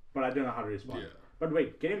 but I don't know how to respond. Yeah. But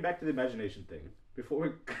wait, getting back to the imagination thing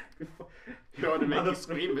before You want to make you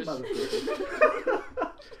squeamish.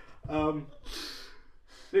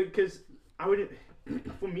 Because I would,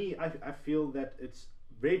 for me, I feel that it's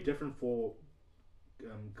very different for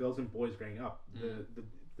girls and boys growing up.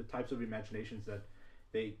 The types of imaginations that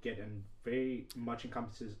they get and very much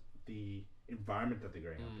encompasses the environment that they're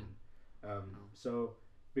growing up in. So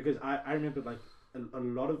because I remember like a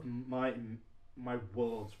lot of my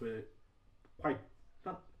worlds were quite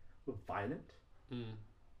were violent,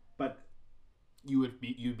 but you'd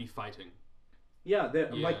be fighting. Yeah,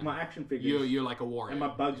 like my action figures. You're like a warrior. And my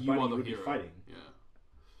Bugs Bunny would be fighting.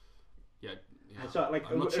 Yeah. So like,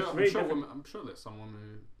 I'm it's sure, very I'm, sure different. I'm sure there's someone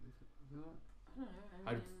who.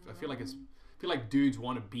 I feel like dudes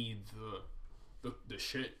want to be the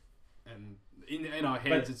shit, and in our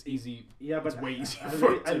heads it's easy. Yeah, but it's way easier I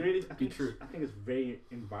for it to be true. I think it's very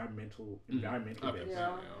environmental based. Okay,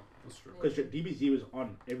 Yeah. that's true. Because DBZ was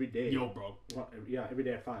on every day. Yo, bro. Well, yeah, every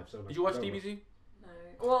day at 5. So like, Did you watch that DBZ? No.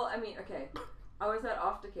 Well, I mean, okay. I was at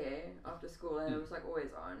aftercare after school, and it was like always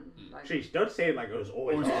on. Like, Jeez, don't say it like it was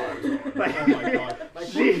always on. Oh Like, my god. Like,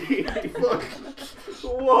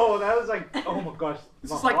 whoa, that was like, oh my gosh. this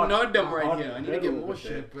my is like heart- nerddom my right heart here. I need to hurt a get little more bit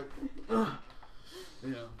shit, but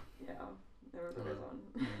yeah, yeah, it was always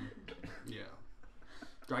on. yeah.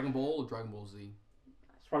 Dragon Ball or Dragon Ball Z?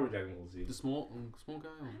 It's probably Dragon Ball Z. The small guy.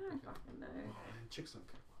 Or I don't fucking know. chicks don't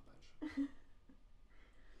care about that shit.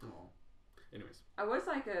 Oh. Anyways. I was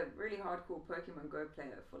like a really hardcore Pokemon Go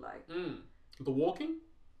player for like. The walking?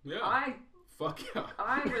 Yeah. Fuck yeah.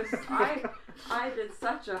 I did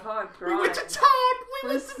such a hard We grind. went to town. We for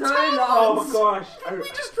went so to town. long. Oh my gosh. We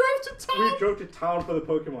just drove to town. We drove to town for the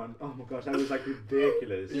Pokemon. Oh my gosh, that was like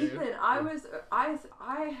ridiculous. Yeah. Ethan,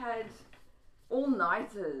 I had all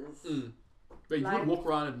nighters. Wait, you Like- would walk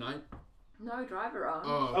around at night? No, drive around.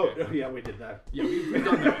 Oh, Oh, okay. yeah, we did that. Yeah, we've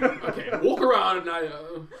done that. Okay, walk around at night.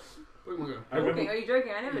 Pokemon Go. I remember- Walking? Are you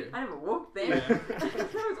joking? I never walked then. Yeah. I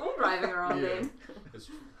was all driving around Yeah. then. It's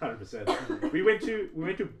 100%. We went to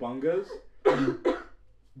Bongos.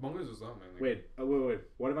 Bongos was that, man. Wait.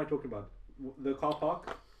 What am I talking about? The car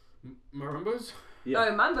park? Marimbas? Yeah.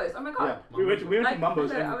 Oh, Mambos. Oh my god. Yeah. We went to Like, Mambos.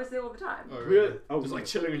 no, and I was there all the time. Oh, we really? were, oh, Just like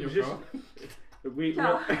chilling in your just- car? we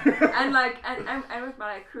Yeah. and like and with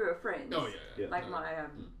my crew of friends. Oh, yeah. Like No. my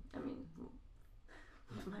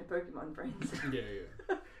my Pokemon friends. Yeah.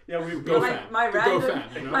 yeah, we Go my, fan. my The Go random fan,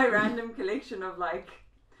 you know? my random collection of like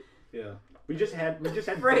Yeah. We just had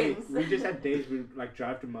Friends. days, we just had days we like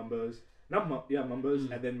drive to Mambos.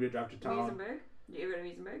 Mambos, and then we drive to town. Muizenberg. Did you ever go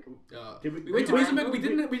to Muizenberg? We went to Muizenberg. We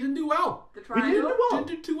didn't do well. The We triangle. didn't do well. Didn't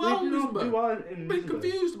do too well We in did not do Muizenberg. well in I'm a bit Muizenberg.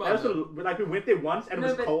 confused about Also, that. like we went there once and it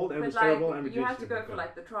was cold and it was terrible and we you just had to go didn't for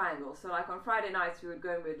like the triangle. So like on Friday nights we would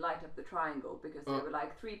go and we'd light up the triangle because there were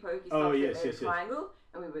like 3 Pokestops Oh, in yes, the yes, yes. triangle,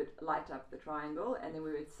 and we would light up the triangle and then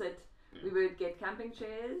we would sit. We would get camping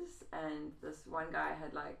chairs, and this one guy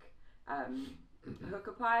had like a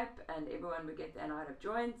hookah pipe, and everyone would get and I'd have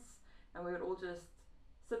joints, and we would all just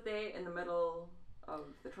sit there in the middle of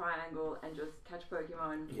the triangle and just catch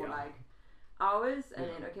Pokemon for like hours, and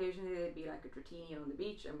then occasionally there'd be like a Dratini on the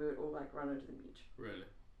beach, and we would all like run onto the beach. Really,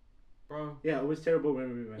 bro. Yeah, it was terrible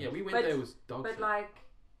when we went. Yeah, we went But- there. It was dog But shit. like,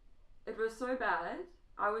 it was so bad.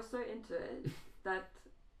 I was so into it that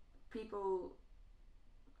people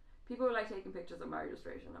were like taking pictures of my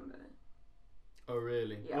registration number. Oh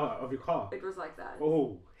really? Yeah, Oh, of your car. it was like that.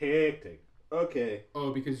 Oh, hectic. Okay.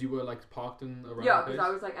 Oh, because you were like parked in around. Yeah, the because place? I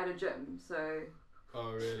was like at a gym, so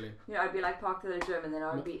Oh really? I'd be like parked at a gym, and then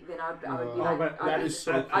I would be I would be Oh, like but I'd that be, is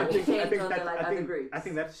so cool. I'd be I think tagged on that the like I other think groups. I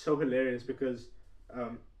think that's so hilarious because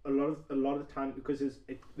a lot of the time because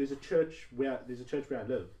there's a church where I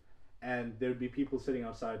live, and there would be people sitting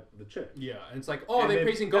outside the church. Yeah, and it's like, oh, And they're then-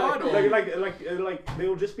 praising God, or like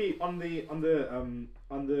they'll just be on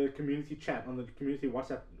the community chat on the community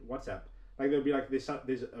WhatsApp. Like they'll be like there's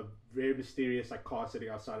a very mysterious like car sitting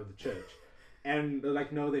outside of the church, and they're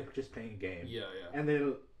like no, they're just playing a game. yeah. And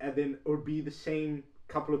then it would be the same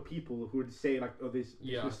couple of people who would say like, oh, there's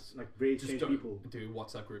Yeah. just like very Just strange don't people. do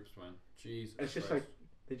WhatsApp groups, man. Jesus. It's just Christ. like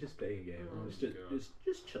they're just playing a game. Oh, It's God.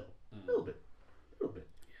 just chill, a little bit.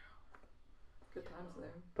 Good times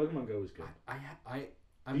there. Pokemon Go was good. Do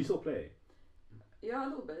Do you still play? Yeah, a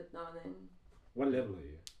little bit now and then. What level are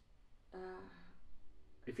you? Uh,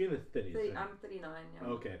 If you're in the 30s. then- I'm 39. Yeah.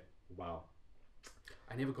 Okay. Wow.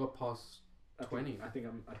 I never got past 20. I think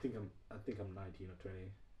I'm 19 or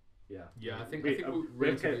 20. Yeah. Yeah, I think we're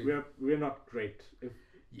relatively- we're not great.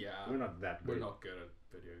 Yeah, We're not that we're great. not good at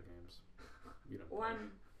video games. We don't. Well, play.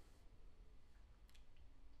 am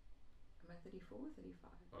I 34 or 35?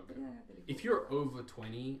 Okay. Yeah, 34. If you're over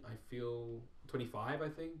 20, I feel 25, I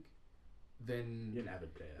think, then You're an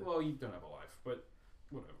avid player. well, you don't have a life, but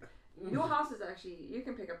whatever. Your house is actually, you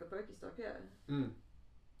can pick up the Pokestop, yeah.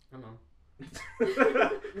 I know.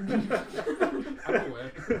 I'm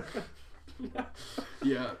aware.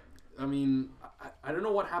 Yeah, I mean, I don't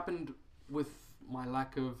know what happened with my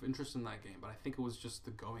lack of interest in that game, but I think it was just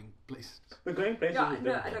the going places. The going places Yeah, is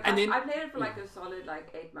no, difficult. look, And then- I played it for like a solid like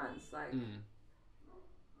 8 months, like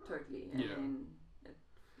totally. And Yeah. then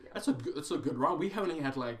That's a good run. We only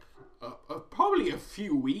had like probably a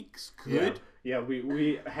few weeks. Good. Yeah,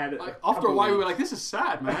 we had Like, a after a couple while, we were weeks. like, "This is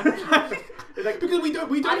sad, man." like because we I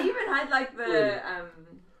don't. even had like the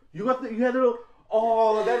you had the little.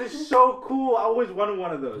 Oh, that is so cool! I always wanted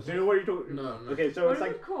one of those. You know what you're talking? No. Okay, so what it's is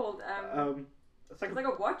like it called? it's like It's like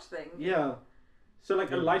a watch thing. yeah. So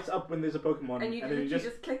like it Yeah. lights up when there's a Pokemon, And you then literally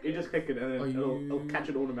just click you it. just click it, and then Are it'll you- catch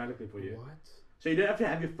it automatically for you. What? So you don't have to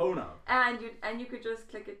have your phone out. And you could just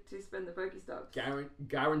click it to spin the Pokestops.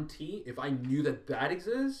 Guarantee if I knew that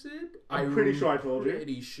existed, I'm pretty sure I told you.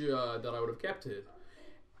 Pretty sure that I would have kept it.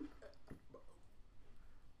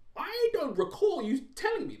 I don't recall you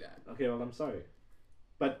telling me that. Okay, well I'm sorry,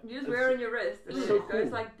 but You just it's- wear it on your wrist, and it's then so it goes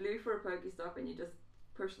cool. like blue for a Pokestop, and you just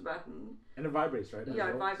push the button. and it vibrates, right? as Yeah,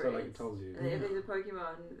 it well? So like vibrates. it tells you. And if there's a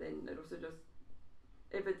Pokemon, then it also just.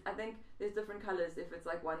 If it's, I think there's different colors. If it's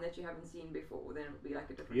like one that you haven't seen before, then it'll be like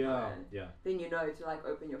a different Yeah, color. yeah. Then you know to like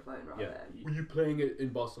open your phone rather. Yeah. Were you playing it in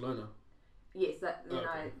Barcelona? Yes, then Okay.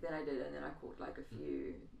 I did, and then I caught like a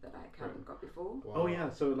few that I hadn't got before. Wow. Oh yeah,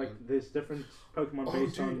 so like there's different Pokemon Oh,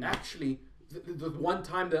 based dude, on. actually, the one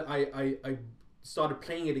time that I started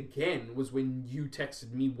playing it again was when you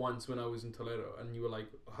texted me once when I was in Toledo, and you were like,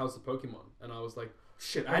 "How's the Pokemon?" And I was like,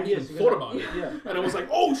 "Shit, I hadn't yes, even you thought got- about it." Yeah. And I was like,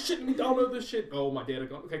 "Oh shit, let me download this shit." Oh, my data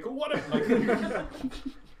gone. Okay, cool, whatever. Like,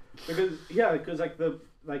 because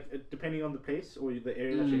like depending on the place or the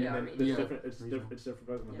area that you're in, Yeah, then region. there's Yeah. different. It's Regional. different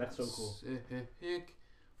Pokemon. Yeah. That's so cool. Sick.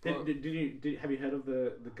 Have you heard of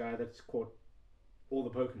the guy that's caught all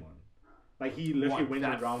the Pokemon? Like he literally went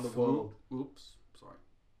that around the fool? world. Oops, sorry.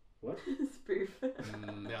 What? Spoof.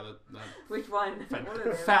 Yeah, that Which one? All of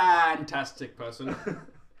them. fantastic person.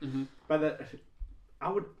 hmm But I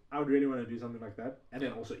would really want to do something like that, and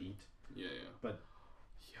then also eat. Yeah. But-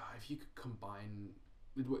 yeah, if you could combine,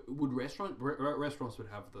 would restaurants would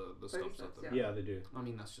have the stuff Pokestops, set them. Yeah. Yeah, they do. I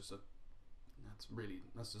mean, that's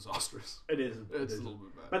disastrous. It is. It's it is. a little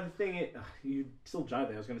bit bad. But the thing is, you still drive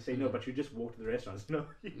there. I was gonna say no, but you just walk to the restaurants. No,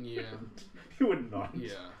 Yeah. you would not.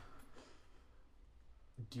 Yeah.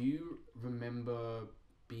 Do you remember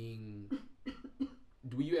being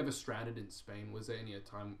were you ever stranded in Spain? Was there any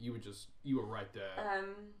time you were right there?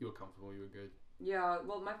 You were comfortable. You were good. Yeah.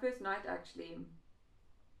 Well, my first night actually,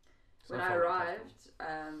 So when I I felt arrived,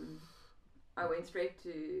 I went straight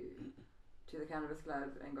to the cannabis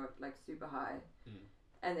club and got like super high,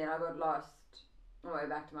 and then I got lost on my way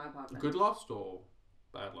back to my apartment. Good lost or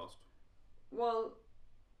bad lost? Well,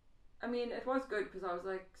 I mean, it was good because I was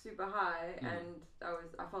like super high and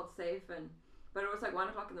I felt safe, but it was like 1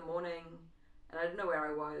 o'clock in the morning and I didn't know where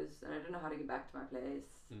I was and I didn't know how to get back to my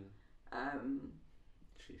place.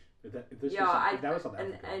 Sheesh. If that was South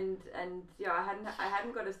Africa. And yeah, I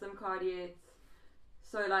hadn't got a SIM card yet.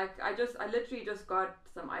 So like I literally just got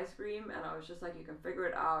some ice cream and I was just like, you can figure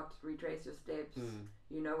it out, retrace your steps,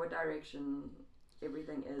 you know what direction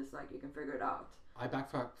everything is, like you can figure it out. I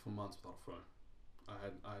backpacked for months without a phone. I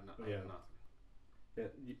had nothing. Yeah.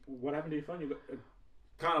 What happened to your phone? You got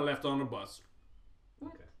kind of left on the bus.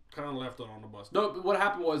 okay. Kind of left it on the bus. No, but what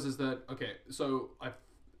happened is that okay. So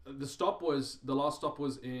the last stop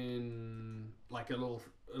was in like a little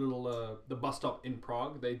the bus stop in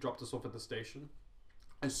Prague. They dropped us off at the station.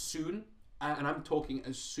 As soon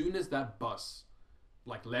as that bus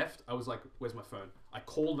like left, I was like, "Where's my phone?" I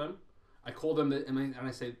called them, and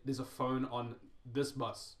I say, "There's a phone on this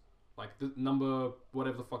bus, like the number,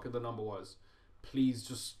 whatever the fuck the number was. Please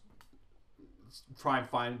just try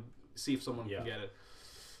and see if someone can get it."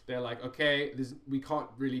 They're like, "Okay, we can't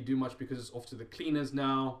really do much because it's off to the cleaners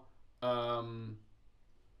now." I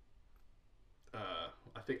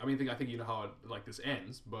think you know how this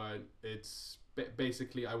ends, but it's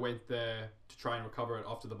basically I went there to try and recover it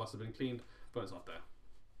after the bus had been cleaned, but it's not there.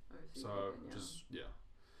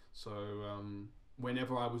 So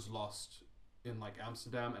whenever I was lost in like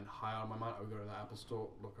Amsterdam and high on my mind, I would go to the Apple store,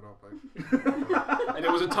 look it up, like, and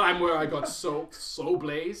there was a time where I got so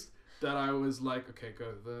blazed that I was like, okay,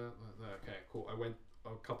 go there, okay, cool. I went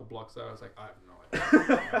a couple blocks there. I was like, I have no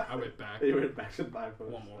idea. I went back. You went back to buy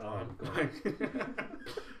phone one more time.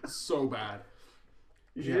 So bad.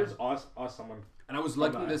 You should just ask someone. And I was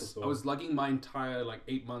lugging this. I was lugging my entire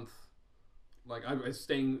 8 month. Like I was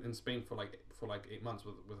staying in Spain for 8 months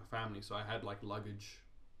with a family, so I had luggage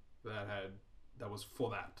that was for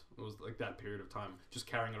that. It was like that period of time, just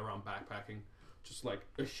carrying it around, backpacking, just like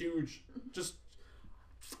a huge, just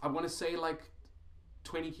I want to say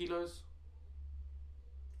 20 kilos.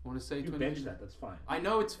 I want to say you 20 bench kilos. that. That's fine. I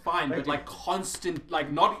know it's fine, but constant,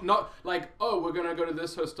 not oh, we're gonna go to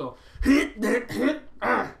this hostel, and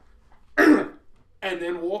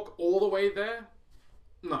then walk all the way there.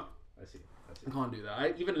 No. I see. I can't do that.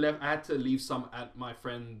 I had to leave some at my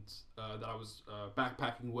friend that I was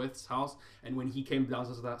backpacking with's house, and when he came down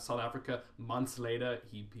to South Africa months later,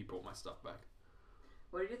 he brought my stuff back.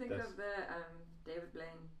 What did you think of the David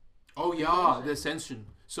Blaine? Oh yeah, the Ascension.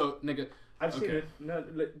 So nigga, I've seen it. No,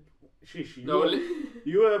 sheesh. You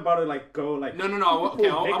You were about to go No. Okay,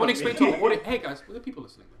 I want to explain to you. Hey guys, the people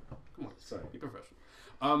listening. Come on, sorry, be professional.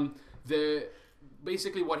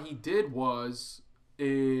 Basically what he did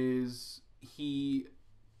is he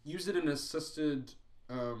used it in an assisted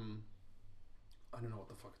I don't know what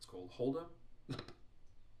the fuck it's called, holder.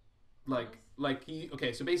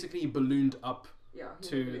 So basically he ballooned up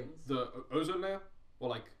to the ozone layer,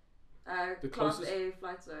 or the Class closest A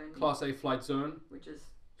flight zone. Class A flight zone, which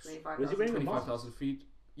is Was he wearing 25,000 feet.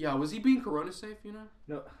 Yeah, was he being corona safe? You know.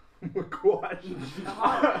 No. Gosh.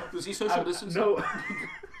 Was he social distancing? No.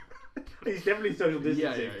 He's definitely social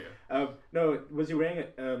distancing. Yeah. No, was he wearing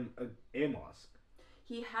an air mask?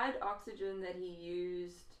 He had oxygen that he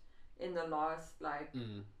used in the last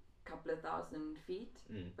couple of thousand feet,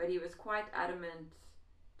 but he was quite adamant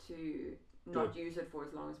to not use it for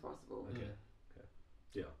as long as possible. Okay.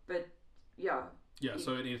 Yeah. But yeah. Yeah.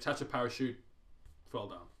 So he attached a parachute, fell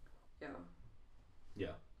down. Yeah.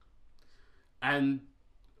 Yeah. And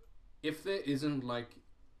if there isn't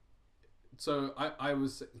so I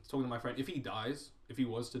was talking to my friend, if he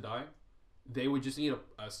was to die, they would just need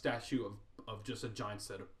a statue of just a giant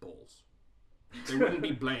set of balls. They wouldn't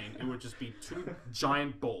be Blaine. It would just be 2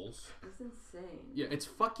 giant balls. That's insane. Yeah, it's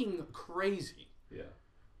fucking crazy. Yeah.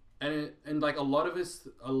 And a lot of it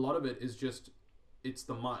is just, it's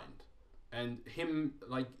the mind, and him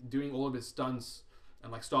doing all of his stunts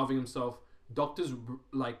and starving himself. Doctors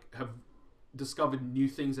have discovered new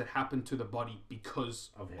things that happen to the body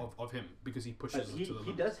because of him, because he pushes it to the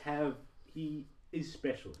limit. He is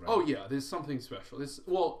special, right? Oh yeah, there's something special.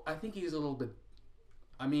 I think he's a little bit.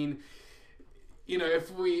 I mean,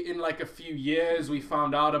 if we in a few years we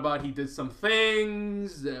found out about he did some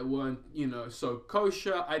things that weren't so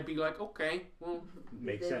kosher, I'd be like, okay, well,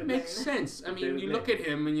 makes sense. Makes sense. I mean, you look at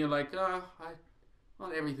him and you're like,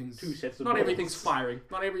 not everything's 2 sets of not balls. everything's firing.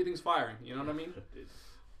 Not everything's firing. You know what I mean? Dude.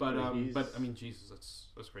 But Yeah, I mean, Jesus,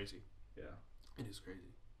 that's crazy. Yeah. It is crazy.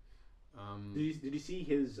 Did you see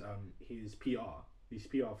his PR? His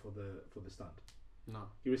PR for the stunt. No.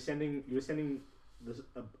 He was sending this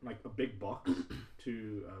like a big box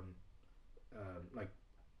to like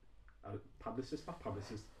publicists, not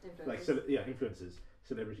publicists, like influencers,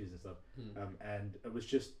 celebrities and stuff. And it was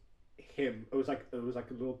just him. It was like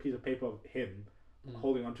a little piece of paper of him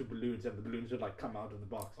holding onto balloons, and the balloons would like come out of the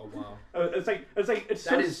box. Oh wow. It's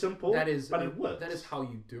so simple. That is, but it works. That is how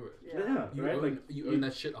you do it. Yeah, You right. own, you own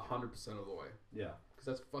that shit 100% of the way. Yeah. Because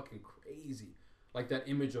that's fucking crazy. Like that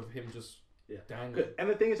image of him just Yeah. dangling. And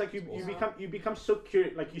the thing is, like, you become so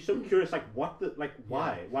curious, like you're so curious, like why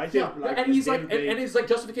is Yeah, it like? and he's like, and his like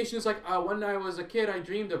justification is like, when I was a kid, I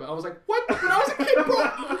dreamed of it. I was like, what? When I was a kid, bro,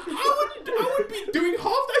 I would be doing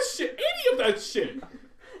half that shit, any of that shit.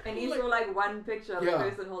 And you saw like one picture of Yeah. a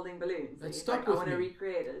person holding balloons. That And he's stuck like, I with want to me.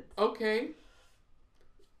 recreate it. Okay.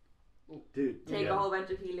 Dude, Take yeah. a whole bunch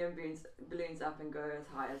of helium balloons up and go as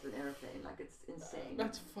high as an airplane. Like it's insane.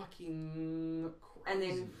 That's fucking crazy. And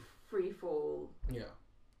then free fall. Yeah.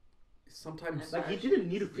 Sometimes, Like he didn't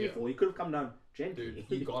need a free fall. He could have come down gently.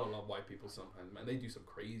 dude, you gotta love white people sometimes, man. They do some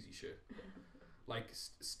crazy shit. Like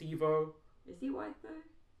Steve-O. Is he white though?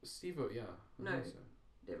 Steve-O, yeah. I No. think so.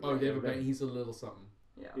 David Oh, Bowie. David Bowie, he's a little something.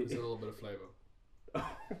 Yeah. He's a little bit of flavor. Oh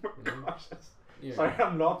my gosh. Yeah. Sorry,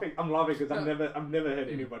 I'm laughing because Yeah. I've never heard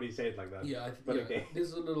anybody say it like that. Yeah, But yeah. okay.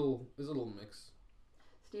 There's a little mix.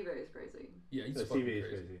 Steve-O is crazy. Yeah, he's So fucking Stevie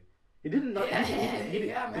crazy. is crazy. He didn't know. Yeah,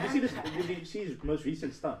 did you see this? Did you see his most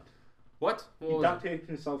recent stunt? What? He What was duct taped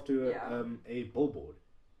himself to a billboard.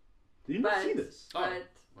 Did you not see this? Oh.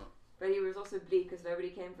 But he was also bleak because nobody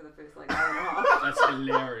came for the first like hour and a half. That's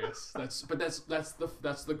hilarious. That's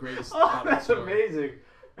the greatest. Oh, part of the that's story. amazing.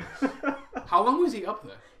 How long was he up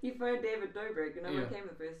there? He phoned David Dobrik and no one Yeah. came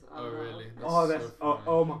the first hour Oh and a half. really? That's so funny.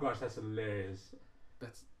 oh my gosh, that's hilarious.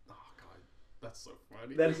 That's god, that's so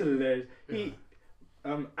funny. That's hilarious. Yeah. He,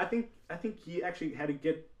 I think he actually had to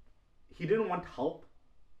get. He didn't want help.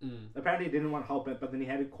 Apparently, he didn't want help, but then he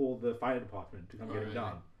had to call the fire department to come get him really?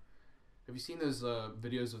 down. Have you seen those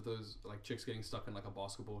videos of those like chicks getting stuck in like a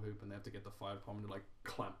basketball hoop and they have to get the fire department to like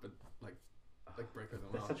clamp it, like break them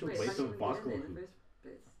That's out? such a Wait, waste how of did he get basketball in the hoop. first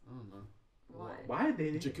place? I don't know. Why? Why are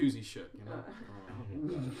they? Jacuzzi shit, you know.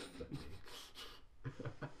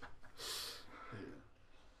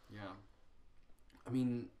 Yeah. I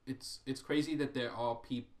mean, it's crazy that there are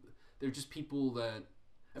people. They're just people that.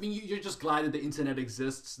 I mean, you're just glad that the internet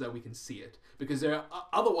exists that we can see it, because they're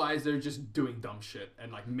otherwise they're just doing dumb shit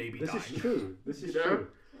and like maybe This dying. is true. This is You know? true.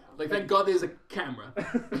 Like thank God there's a camera.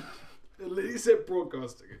 At least they're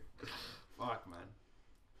broadcasting it. Fuck, man.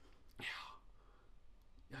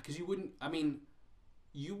 Yeah, because you wouldn't. I mean,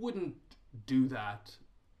 you wouldn't do that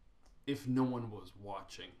if no one was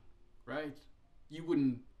watching, right? You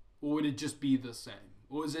wouldn't. Or would it just be the same?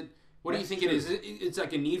 Or is it? What That's do you think true. it is? It's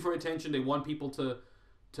like a need for attention. They want people to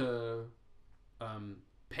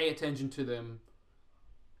pay attention to them,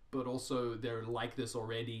 but also they're like this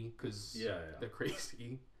already because they're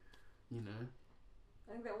crazy. You know.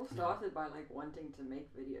 I think they all started by like wanting to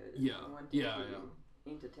make videos. Yeah. And wanting Yeah, to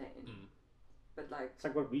yeah. entertain. Mm. But like. It's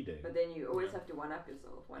like what we do. But then you always Yeah. have to one up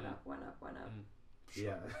yourself. One up. Sure.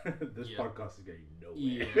 Yeah, this Yeah. podcast is going nowhere.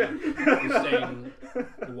 Yeah. You're saying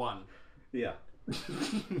one. Yeah.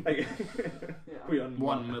 Like, Yeah. we on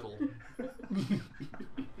One middle.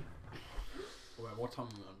 Wait, what time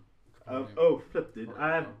are we on? Oh, flip, dude. Oh,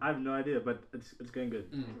 I have no idea, but it's going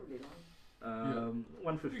good. Mm. Really long.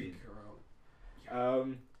 1:15.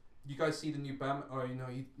 You guys see the new Bam? Oh, you know,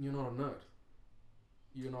 you're not a nerd.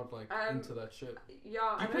 You're not like into that shit.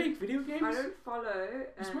 Yeah. Do you play video games? I don't follow.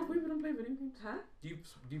 You smoke weed but don't play video games? Huh? Do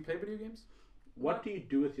you play video games? What do you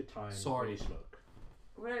do with your time Sorry. when you smoke?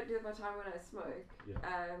 What I do with my time when I smoke, Yeah.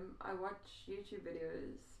 I watch YouTube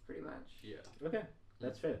videos pretty much. Yeah. Okay,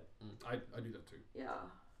 that's fair. I do that too. Yeah.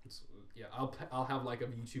 It's, yeah, I'll have like a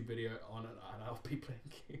YouTube video on it and I'll be playing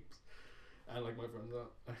games, and like my friends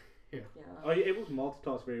are. Yeah. Are you able to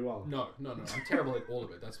multitask very well? No. I'm terrible at all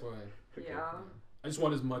of it. That's why. Okay. Yeah. I just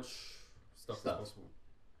want as much stuff as Stuff. possible.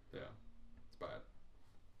 Yeah. It's bad.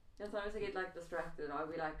 And sometimes I get like distracted. I'll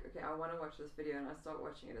be like, okay, I want to watch this video, and I start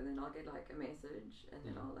watching it, and then I'll get like a message, and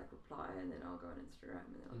then I'll like reply, and then I'll go on Instagram,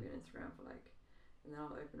 and then I'll be on Instagram for like, and then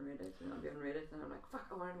I'll open Reddit, and I'll be on Reddit, and I'm like, fuck,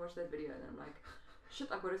 I wanted to watch that video, and then I'm like, shit,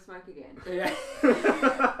 I've got to smoke again. Yeah.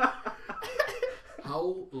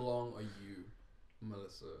 How long are you,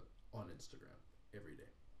 Melissa, on Instagram every day?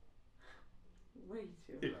 Way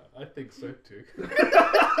too. Yeah, I think so too.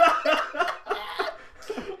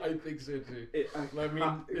 I think so too. I I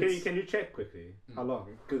mean, can you check quickly? How long?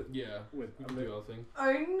 'Cause Yeah, wait, we can do our thing.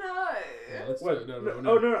 Oh no! Yeah, let's do what? it.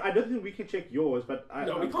 No, Oh no, I don't think we can check yours, but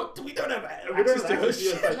we can't. We don't have we don't access have to access to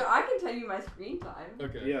yours, her. but- No, I can tell you my screen time.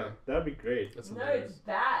 Okay. Yeah, okay. that'd be great. That's No, hilarious. it's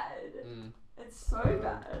bad. Mm. It's so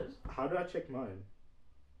bad. How do I check mine?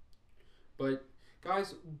 But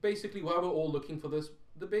guys, basically, while we're all looking for this,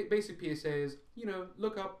 the basic PSA is,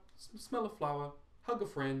 look up, smell a flower, hug a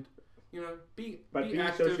friend, be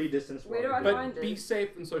active, socially distanced. Where do while I you do it. find but be it? safe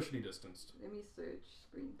and socially distanced. Let me search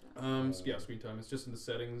screen time. Yeah, screen time. It's just in the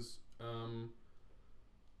settings.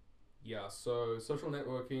 Yeah, so social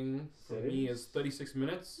networking for me is 36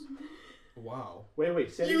 minutes. Wow.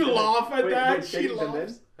 Wait. Settings You and laugh then, at wait, that. Wait, She settings and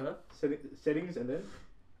laughs. then Huh? settings and then.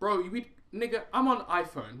 Bro, nigga, I'm on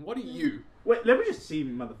iPhone. What are you? Wait, let me just see,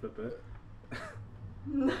 mother flipper.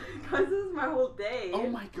 Guys, this is my whole day. Oh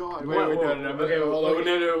my god. Wait, Wait, whoa, no. okay, Hold on,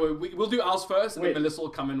 okay. no. We'll do ours first, and Wait. then Melissa will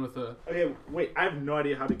come in with a. Okay, wait. I have no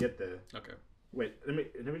idea how to get there. Okay. Wait, let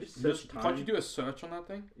me just search time. Can't you do a search on that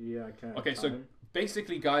thing? Yeah, I can. Okay, so Time.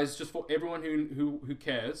 basically, guys, just for everyone who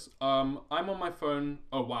cares, I'm on my phone.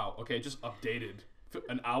 Oh wow. Okay, just updated for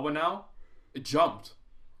an hour now. It jumped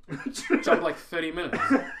like 30 minutes,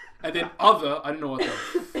 and then other. I don't know what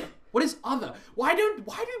the. What is other? Why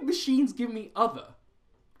do machines give me other?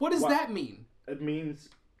 What does What? that mean? It means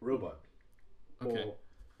robot. Okay. Or,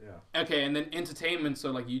 yeah. Okay, and then entertainment, so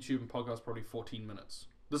like YouTube and podcasts, probably 14 minutes.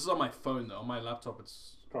 This is on my phone though. On my laptop,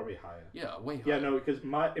 it's Probably higher. way higher. Yeah, no, because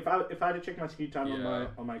if I had to check my screen time Yeah.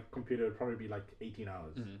 on my computer, it'd probably be like 18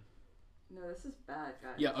 hours. Mhm. No, this is bad,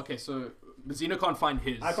 guys. Yeah. Okay, so Zeno can't find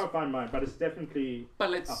his. I can't find mine, but it's definitely But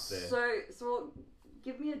let's. up there. So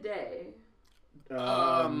give me a day.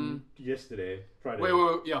 Yesterday, Friday.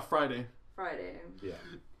 Wait. Yeah, Friday. Friday. Yeah.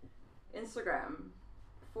 Instagram,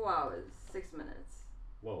 4 hours, 6 minutes.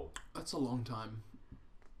 Whoa, That's a long time.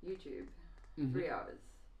 YouTube, Mhm. 3 hours,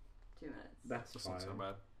 2 minutes. that's That's fine. not so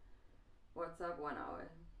bad. WhatsApp, 1 hour.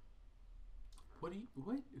 What?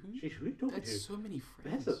 Who? Sheesh, who are you talking That's to? so many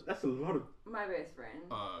friends. That's a lot of. My best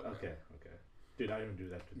friend. Okay. Dude, I don't do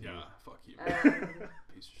that to Yeah. Fuck you.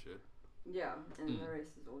 Piece of shit. Yeah, and Mm. the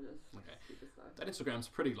rest is all just Okay. stupid stuff. That Instagram's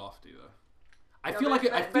pretty lofty though. I Yeah, feel but like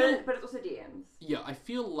it. I feel. but it's also DMs. Yeah, I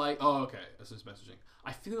feel like. Oh, okay. This is messaging.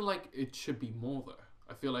 I feel like it should be more though.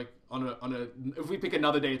 I feel like on a if we pick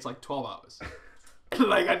another day, it's like 12 hours.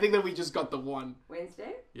 Like I think that we just got the one.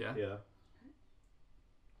 Wednesday, Yeah. Yeah.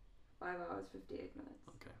 5 hours, 58 minutes.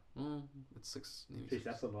 Okay. It's 6. nearly Jeez, 6.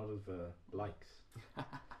 that's a lot of likes.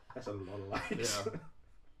 That's a lot of likes.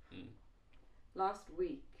 Yeah. Last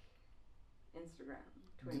week, Instagram,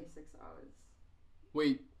 26 hours.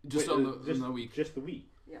 Wait, just Wait, on the just, on the week. Just the week.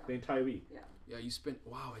 Yeah. The entire week. Yeah, you spent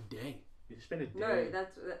a day. You spent a day. No,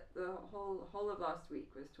 the whole of last week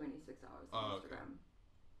was 26 hours on Oh, okay. Instagram.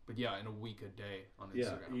 But yeah, in a week a day on Yeah,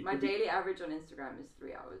 Instagram. you- My daily average on Instagram is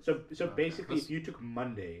 3 hours. So Okay. basically, That's- if you took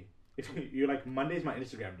Monday, if you're like Monday's my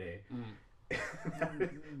Instagram day,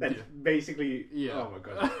 that's Yeah. basically. Yeah. Oh my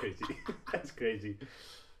god, that's crazy. That's crazy.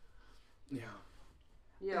 Yeah.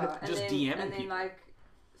 Yeah, and Just then, DMing and then people. like,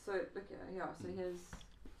 so look here, yeah. So here's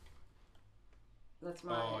that's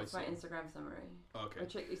my Oh, I it's my see. Instagram summary. Okay. Go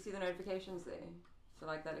check. You see the notifications there. So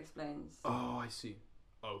like that explains. Oh, I see.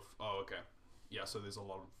 Oh, okay. Yeah, so there's a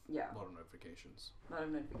lot Yeah, of notifications. a lot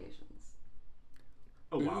of notifications.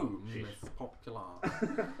 Oh wow. Ooh, Sheesh. myth popular.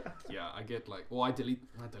 Yeah, I get like. Well, I delete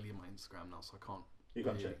my Instagram now, so I can't. You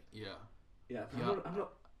got really- check. Yeah. Yeah, Yeah, I'm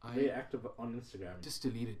not I very active on Instagram. just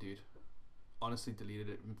deleted, dude. Honestly, deleted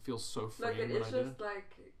it. It feels so Look, freeing it when is I did just it.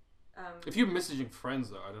 like. If you're messaging friends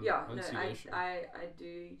though, I don't. Yeah, I don't no, see the issue. I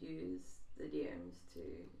do use the DMs to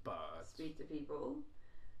But speak to people,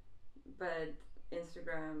 but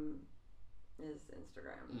Instagram is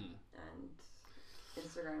Instagram, and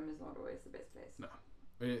Instagram is not always the best place. No.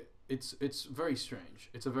 It's very strange.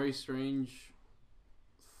 It's a very strange.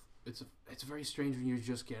 It's very strange when you're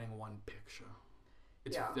just getting one picture.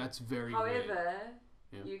 Yeah. That's very weird. However,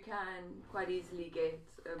 Yeah. you can quite easily get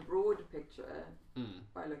a broad picture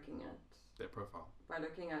by looking at Their profile.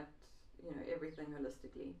 everything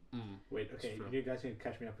holistically. Wait, That's okay, true. you guys need to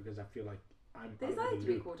catch me up because I feel like I'm There's out of nothing the to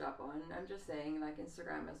be loop. caught up on. I'm just saying, like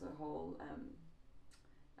Instagram as a whole,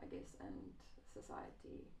 I guess, and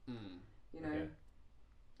society. You know, Okay.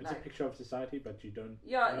 It's like- a picture of society, but you don't.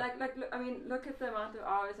 yeah, Yeah. like look, I mean, look at the amount of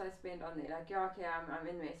hours I spend on there. Like, yeah, okay, I'm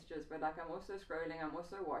in messages, but like I'm also scrolling, I'm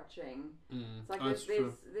also watching. It's like That's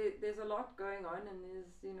true. there's a lot going on, and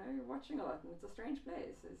there's watching a lot, and it's a strange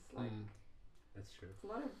place. It's like That's true. it's a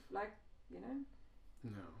lot of like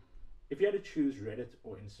No. If you had to choose Reddit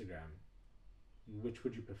or Instagram, which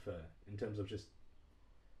would you prefer in terms of just?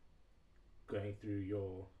 going through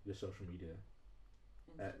your social media?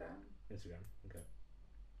 Instagram. Okay.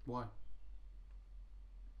 Why?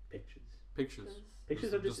 Pictures.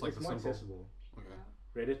 Pictures Are just like it's the more symbol. accessible. Okay.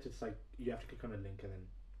 Yeah. Reddit, it's like you have to click on a link and then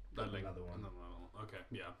That link. another one. Okay.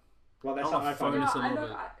 Yeah. Well, that's Oh, how I phone find is it. a I little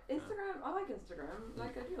love bit- Instagram. I like Instagram.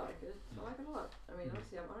 Like I do like it. I like it a lot. I mean,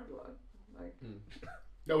 obviously I'm on it a lot. Like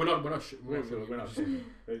No, we're not. We're not. We're not sure.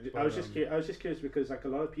 I But, was just I was just curious because like a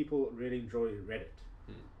lot of people really enjoy Reddit,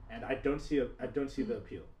 and I don't see the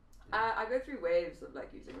appeal. I go through waves of like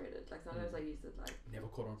using Reddit. Like sometimes I use it like Never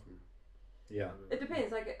caught on from. Yeah. it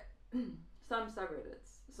depends. Like some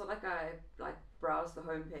subreddits. So like I like browse the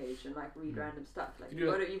homepage and like read random stuff. Like You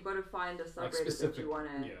do you've got to find a subreddit that specific- you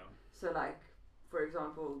wanna. Yeah. So like for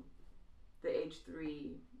example, the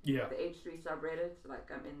H3 Yeah. the H3 subreddit. Like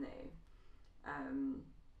I'm in there.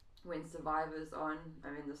 When Survivor's on,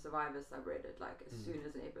 I'm in the Survivor subreddit. Like as soon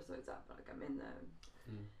as an episode's up, like I'm in there.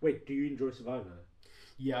 Wait, do you enjoy Survivor?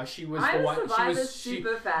 Yeah, she was I'm the a one. Survivor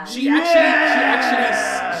super fan. She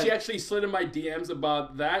actually slid in my DMs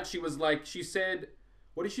about that. She was like, she said,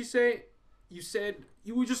 what did she say? You said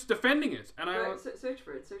you were just defending it, and I Go, was search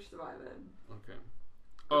for it. Search Survivor. okay.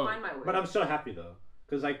 Find my word. But I'm so happy though,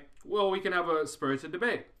 because like Well, we can have a spirited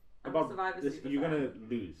debate. I'm a about Survivor this, super you're fan. gonna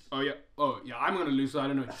lose. Oh yeah, I'm gonna lose. So I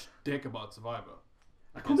don't know dick about Survivor.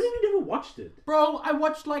 I can't believe you never watched it. Bro, I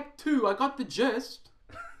watched like 2. I got the gist.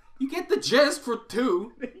 You get the gist for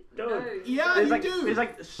 2. Don't. No, Yeah, There's you like, do. There's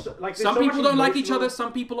like, so, like there's Some so people much don't like each emotional- other.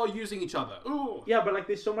 Some people are using each other. Ooh. Yeah, but like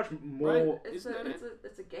there's so much more Right. It's Isn't that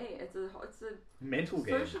it's a game. It's a mental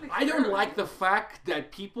game. social I don't experiment. like the fact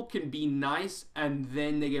that people can be nice and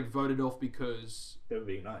then they get voted off because They were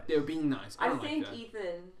being nice. they're being nice. I I don't sent like that.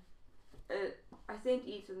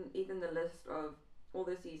 Ethan the list of all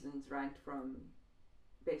the seasons ranked from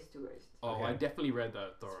best to worst. Oh, Okay. I definitely read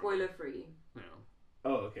that thoroughly. Spoiler free. Yeah.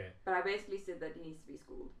 Oh, okay. But I basically said that he needs to be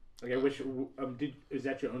schooled. Okay, which is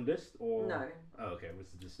that your own list or? No. Oh, okay. Was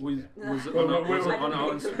it just? Was, okay. was it Wait, on, wait, was it wait, on our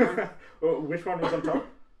wait. Instagram? Well, which one was on top?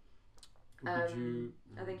 Did you?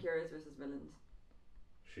 I think heroes versus villains.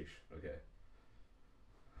 Sheesh. Okay.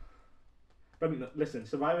 But no, listen,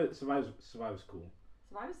 Survivor's cool.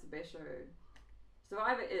 Survivor's the best show.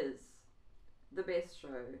 Survivor is the best show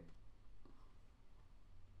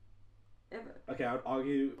ever. Okay, I would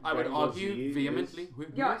argue. I would Dragon Ball argue Z vehemently. is- Who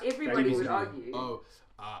Yeah, is? everybody Dragon would Ball Z. argue. Oh,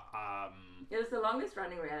 It was the longest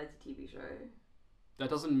running reality TV show. that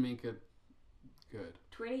doesn't make it good.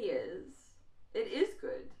 20 years. It is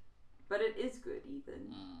good. But it is good,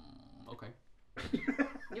 Ethan. Okay.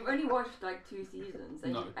 You've only watched like 2 seasons.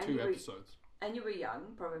 And No, you, and 2 you were, episodes. and you were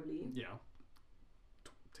young, probably. Yeah.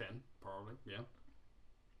 10 probably. Yeah.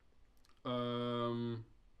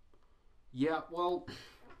 Yeah. Well.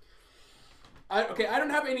 I don't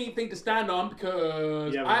have anything to stand on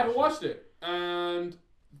because Yeah, I haven't watched watched it, and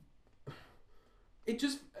it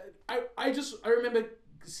just I remember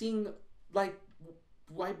seeing like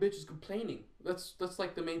white bitches complaining. That's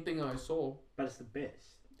like the main thing I saw. But it's the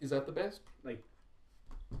best. Is that the best?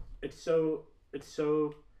 It's so.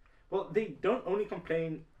 Well, they don't only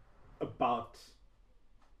complain about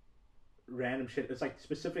random shit. It's like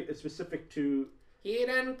specific. It's specific to. He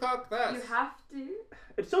didn't cook this. You have to.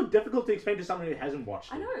 It's so difficult to explain to someone who hasn't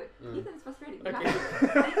watched it. I know. Mm. Ethan, it's frustrating. You Okay.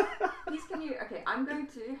 have to. Please, can you? Okay, I'm going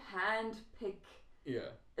to hand pick Yeah.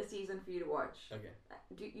 a season for you to watch. Okay.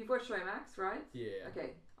 You've watched Showmax, right? Yeah.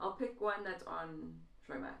 Okay, I'll pick one that's on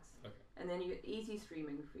Showmax. Okay. And then you easy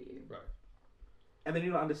streaming for you. Right. And then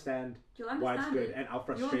you'll understand You'll why understand it's good it. and our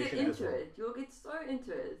You'll frustration get as into well. it. You'll get so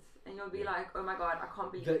into it, and you'll be Yeah. like, "Oh my god, I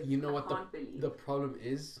can't believe You know what I can't believe." the problem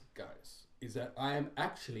is, guys, is that I am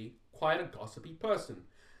actually quite a gossipy person.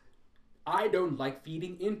 I don't like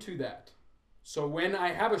feeding into that. So when I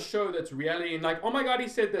have a show that's reality and like, oh my god, he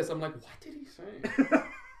said this, I'm like, what did he say?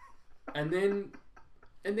 and then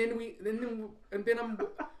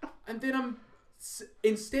I'm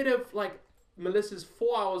instead of like Melissa's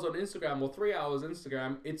 4 hours on Instagram or 3 hours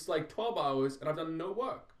Instagram, it's like 12 hours and I've done no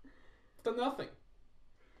work. I've done nothing.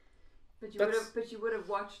 But you That's- would have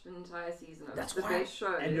watched an entire season of That's the why- best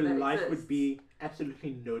show And your that life exists. would be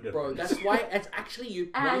absolutely no different. Bro, that's why it's actually one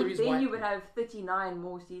of the And reasons then why you would have 39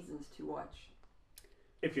 more seasons to watch.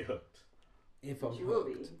 if you're hooked. if I'm Which you will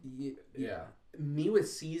be. hooked. Yeah. Me with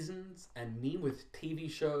seasons and me with TV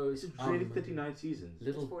shows. It's really 39 seasons.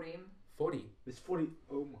 Little It's 40. 40. It's 40.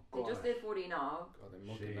 Oh my They god. just did 40 now. God, they're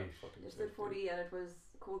milking that Sheesh. fucking They just thing, did 40, and it was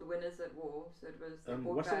called Winners at War. So it was they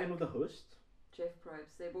brought What's back the name of the host? Jeff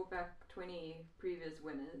Probst. They brought back 20 previous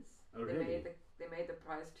winners. Oh, they really? made the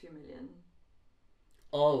prize $2 million.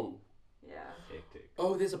 Oh. Yeah, Hectic.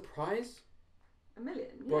 Oh, there's a prize? $1 million.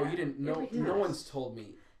 Bro, yeah. you didn't know. Every No time. one's told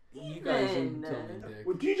me. You guys Even. don't tell me, Dick.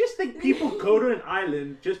 Well, do you just think people go to an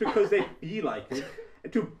island just because they feel like it?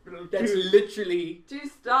 That's literally. To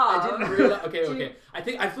stop. I didn't realize. Okay. I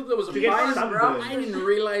thought there was a to get prize. sunburned. I didn't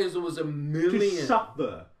realize there was a To million.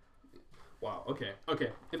 suffer. Wow. Okay.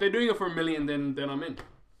 If they're doing it for $1 million, then I'm in.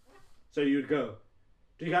 So you'd go.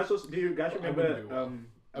 Do you guys remember? wouldn't do well.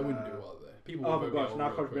 I wouldn't do well there. People. Oh would my vote me gosh! out Now I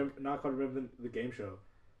real can't quick. remember. Now I can't remember the game show.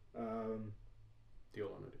 Deal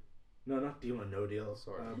on it. No, not Deal or No Deal.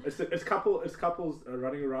 Sorry. It's couples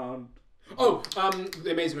running around. Oh,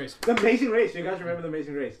 The Amazing Race. The Amazing Race. You guys remember The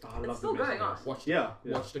Amazing Race? Oh, I love still The Amazing going on. Race. Watched Yeah.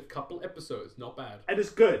 Watched a couple episodes. Not bad. And it's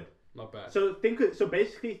good. Not bad. So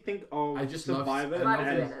basically think of I just Survivor love Survivor's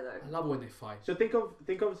it. as better, I love when they fight. so think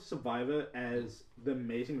of Survivor as The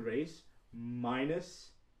Amazing Race minus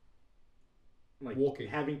like Walking.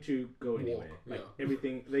 having to go anywhere. yeah. Like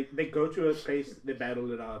everything they go to a place, they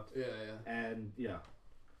battle it out, Yeah. and yeah.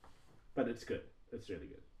 But it's good. It's really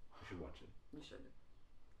good. You should watch it. though. You should.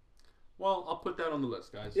 Well, I'll put that on the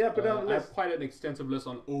list, guys. Yeah, put that on the I list. have quite an extensive list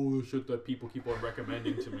on all the shit that people keep on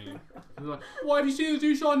recommending to me. They're like, why have you seen this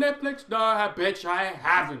new show on Netflix? No, bitch, I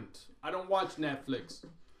haven't. I don't watch Netflix.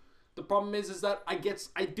 The problem is that I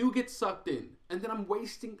do get sucked in, and then I'm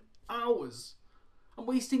wasting hours. I'm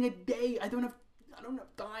wasting a day. I don't have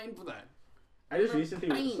time for that. I just recently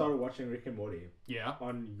Fine. started watching Rick and Morty Yeah.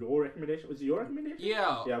 on your recommendation. Was it your recommendation?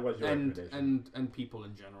 Yeah. Yeah, it was your recommendation. And people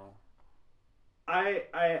in general.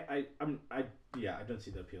 I don't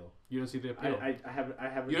see the appeal. You don't see the appeal. I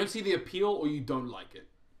haven't. You don't see the appeal, or you don't like it.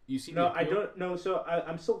 You see No, the appeal? I don't know. So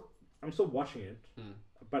I'm still watching it, Mm.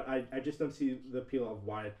 but I just don't see the appeal of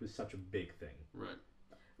why it was such a big thing. Right.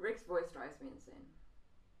 Rick's voice drives me insane.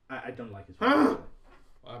 I don't like his voice.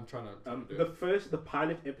 I'm trying to do The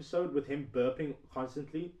pilot episode with him burping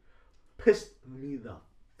constantly pissed me the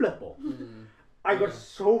flip off. I got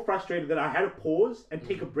so frustrated that I had to pause and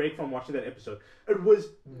take a break from watching that episode. It was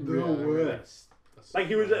the worst. That's Like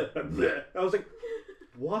he was I was like,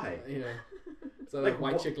 why? Yeah. So Like, like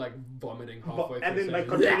white what- chick like vomiting halfway through and then, like,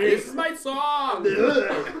 session. continuing- This is my song.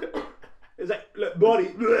 It's like, look, Morty,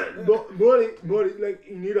 like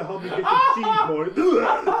you need to help me get some cheese, Morty.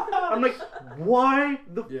 I'm like, why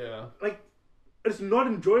the Yeah. like? It's not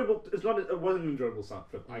enjoyable. It wasn't an enjoyable sound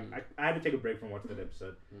trip. I had to take a break from watching that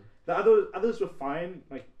episode. The others were fine.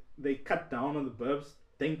 Like they cut down on the burps,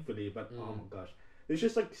 thankfully. But oh my gosh, it's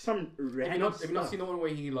just like some random Have you not seen the one where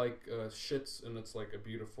he like shits and it's like a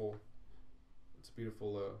beautiful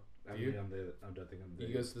view? I don't think I'm there.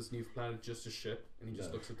 He goes to this new planet just to shit, and he just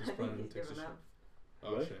No. looks at this I think planet and he's takes a given shit. up.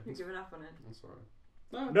 Oh What? shit! You've given up on it. I'm sorry.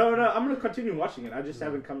 No, I'm gonna continue watching it. I just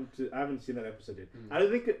haven't I haven't seen that episode yet. I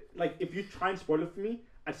don't think like if you try and spoil it for me,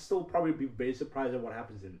 I'd still probably be very surprised at what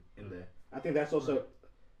happens in there. I think that's also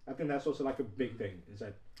like a big thing. Is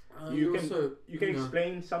that you can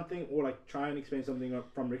explain something or like try and explain something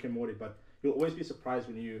from Rick and Morty, but you'll always be surprised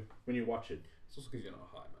when you watch it. It's also because you're not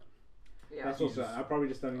high, man. Yeah. That's also I probably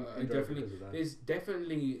just don't enjoy it Definitely, because of that. there's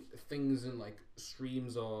definitely things in like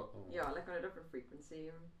streams or Yeah, like on a different frequency.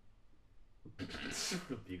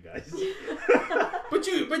 You guys.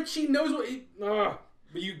 But she knows what.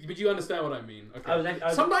 But you understand what I mean. Okay. I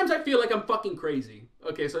was- Sometimes I feel like I'm fucking crazy.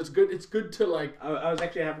 Okay, so it's good. It's good to like. I was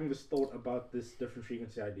actually having this thought about this different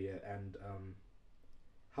frequency idea and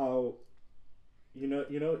how you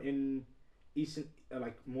know in eastern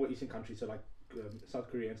like more eastern countries, so like South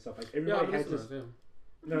Korea and stuff, like everybody has this.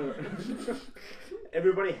 No,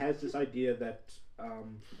 everybody has this idea that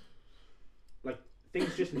like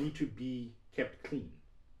things just need to be kept clean.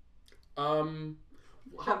 Um.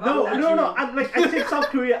 No. I said South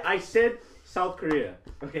Korea. I said South Korea.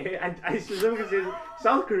 Okay, I specifically said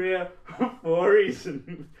South Korea for a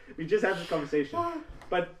reason. We just had this conversation.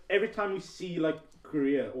 But every time we see like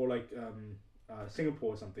Korea or like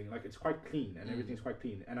Singapore or something, like it's quite clean and everything's quite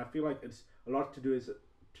clean. And I feel like it's a lot to do with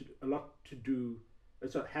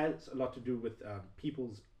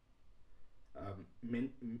people's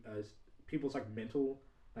people's like mental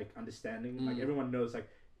like understanding. Like everyone knows like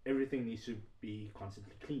everything needs to be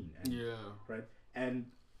constantly clean. And, Yeah. right? And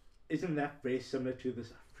isn't that very similar to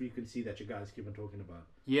this frequency that you guys keep on talking about?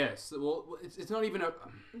 Yes. Well, it's not even a.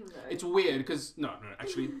 No. It's weird because no,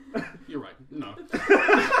 actually, you're right. No,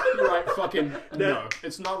 you're right. Fucking no,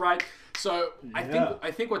 it's not right. So Yeah.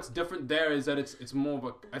 I think what's different there is that it's more of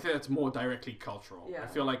a. I think that's more directly cultural. Yeah. I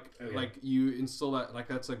feel like Okay. like you instill that like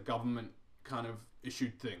that's a government kind of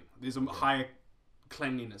issued thing. There's a higher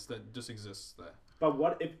cleanliness that just exists there. But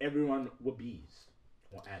what if everyone were bees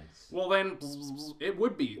or ants? Well, then it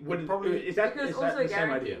would be. Would Probably. is that Because is also that the same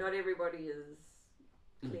guaranteed, idea? not everybody is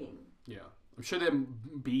clean. Yeah, I'm sure there are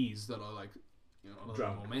bees that are like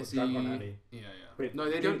drunk more or messy. drunk on honey. Yeah. Wait, No,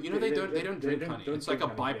 they don't. You know, they don't drink honey. It's like a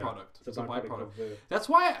byproduct. It's a byproduct. Of the... That's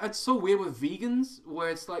why it's so weird with vegans, where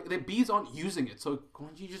it's like the bees aren't using it. So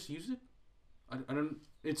can't you just use it? I don't.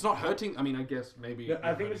 It's not hurting. I mean, I guess maybe. No,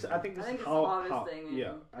 I think it's harvesting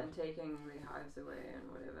and taking the hives away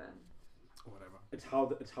and whatever. It's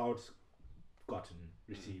how it's gotten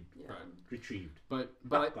received, retrieved. But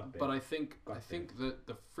I think that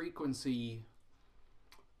the frequency.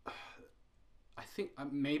 I think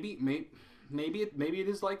maybe it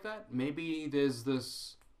is like that. Maybe there's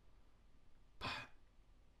this.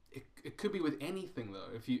 It could be with anything though.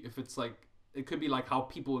 If it's like it could be like how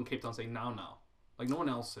people in Cape Town say now. Like no one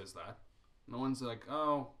else says that. No one's like,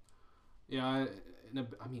 oh, yeah.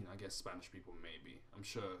 I mean, I guess Spanish people maybe. I'm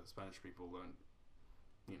sure Spanish people don't.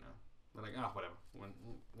 You know, they're like, whatever.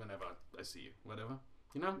 Whenever I see you, whatever.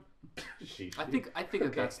 You know. I think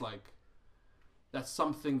that that's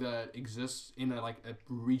something that exists in a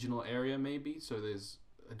regional area maybe. So there's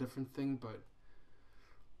a different thing, but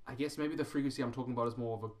I guess maybe the frequency I'm talking about is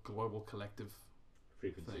more of a global collective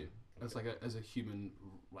frequency. Thing. It's like as a human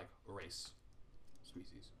race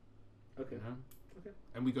species. Okay. You know? Okay.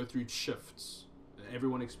 And we go through shifts.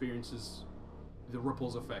 Everyone experiences the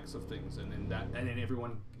ripples effects of things, and then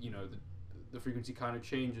everyone, the frequency kind of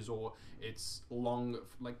changes, or it's long,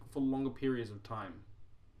 for longer periods of time.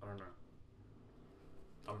 I don't know.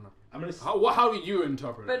 How do you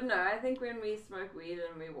interpret it? But no, I think when we smoke weed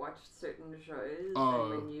and we watch certain shows, and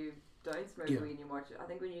when you don't smoke weed and you watch it, I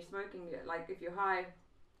think when you're smoking, if you're high,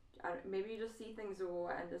 maybe you just see things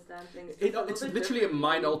or understand things. It's literally a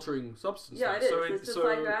mind-altering substance. Yeah, it is. It's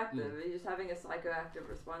psychoactive. You're just having a psychoactive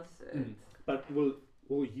response to it. But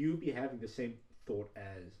will you be having the same thought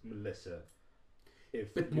as Melissa?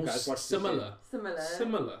 But more similar.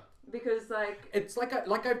 Similar. Because it's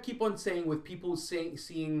like I keep on saying with people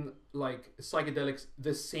seeing like psychedelics,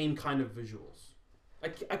 the same kind of visuals. I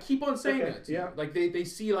keep on saying that. Yeah. Like they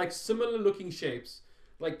see like similar looking shapes.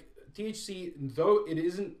 Like THC, though it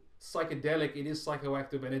isn't psychedelic, it is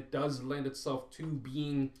psychoactive, and it does lend itself to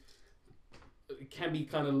being. It can be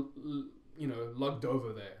kind of lugged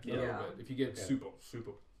over there a little bit if you get super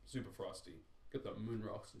frosty, get the moon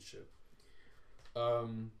rocks and shit. I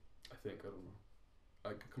don't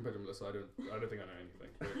know. Compared to Melissa, I don't think I know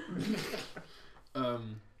anything.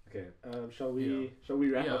 Okay. Shall we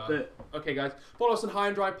wrap up it? Okay, guys. Follow us on High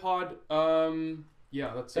and Dry Pod.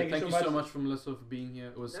 That's it. Thank you so much for Melissa for being here.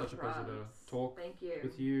 It was such a pleasure to talk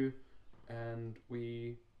with you, and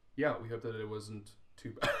we hope that it wasn't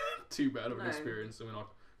too bad of an experience, and we're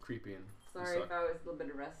not creepy and. Sorry if I was a little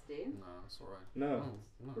bit rusty. No, it's alright. No,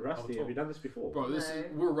 rusty. Have you done this before? Bro,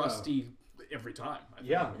 we're rusty every time. I think.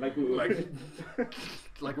 Yeah,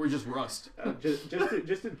 like we're just rust. Just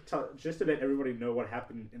to let everybody know what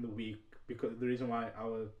happened in the week, because the reason why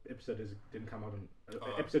our episode didn't come out on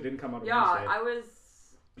Wednesday. I was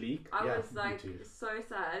bleak. I was so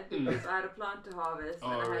sad because I had a plant to harvest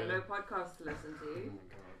and I had no podcast to listen to. Oh my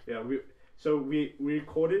god. Yeah, we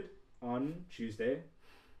recorded on Tuesday.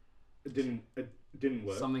 It didn't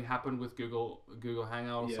work. Something happened with Google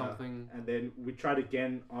Hangout or something. And then we tried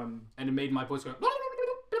again on... And it made my voice go...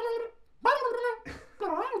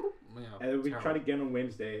 and we tried again on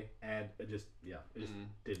Wednesday, and it just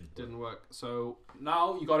didn't work. So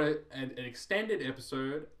now you got an extended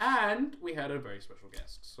episode, and we had a very special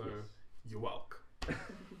guest. So you're welcome.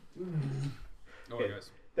 Okay, guys.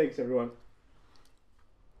 Thanks, everyone.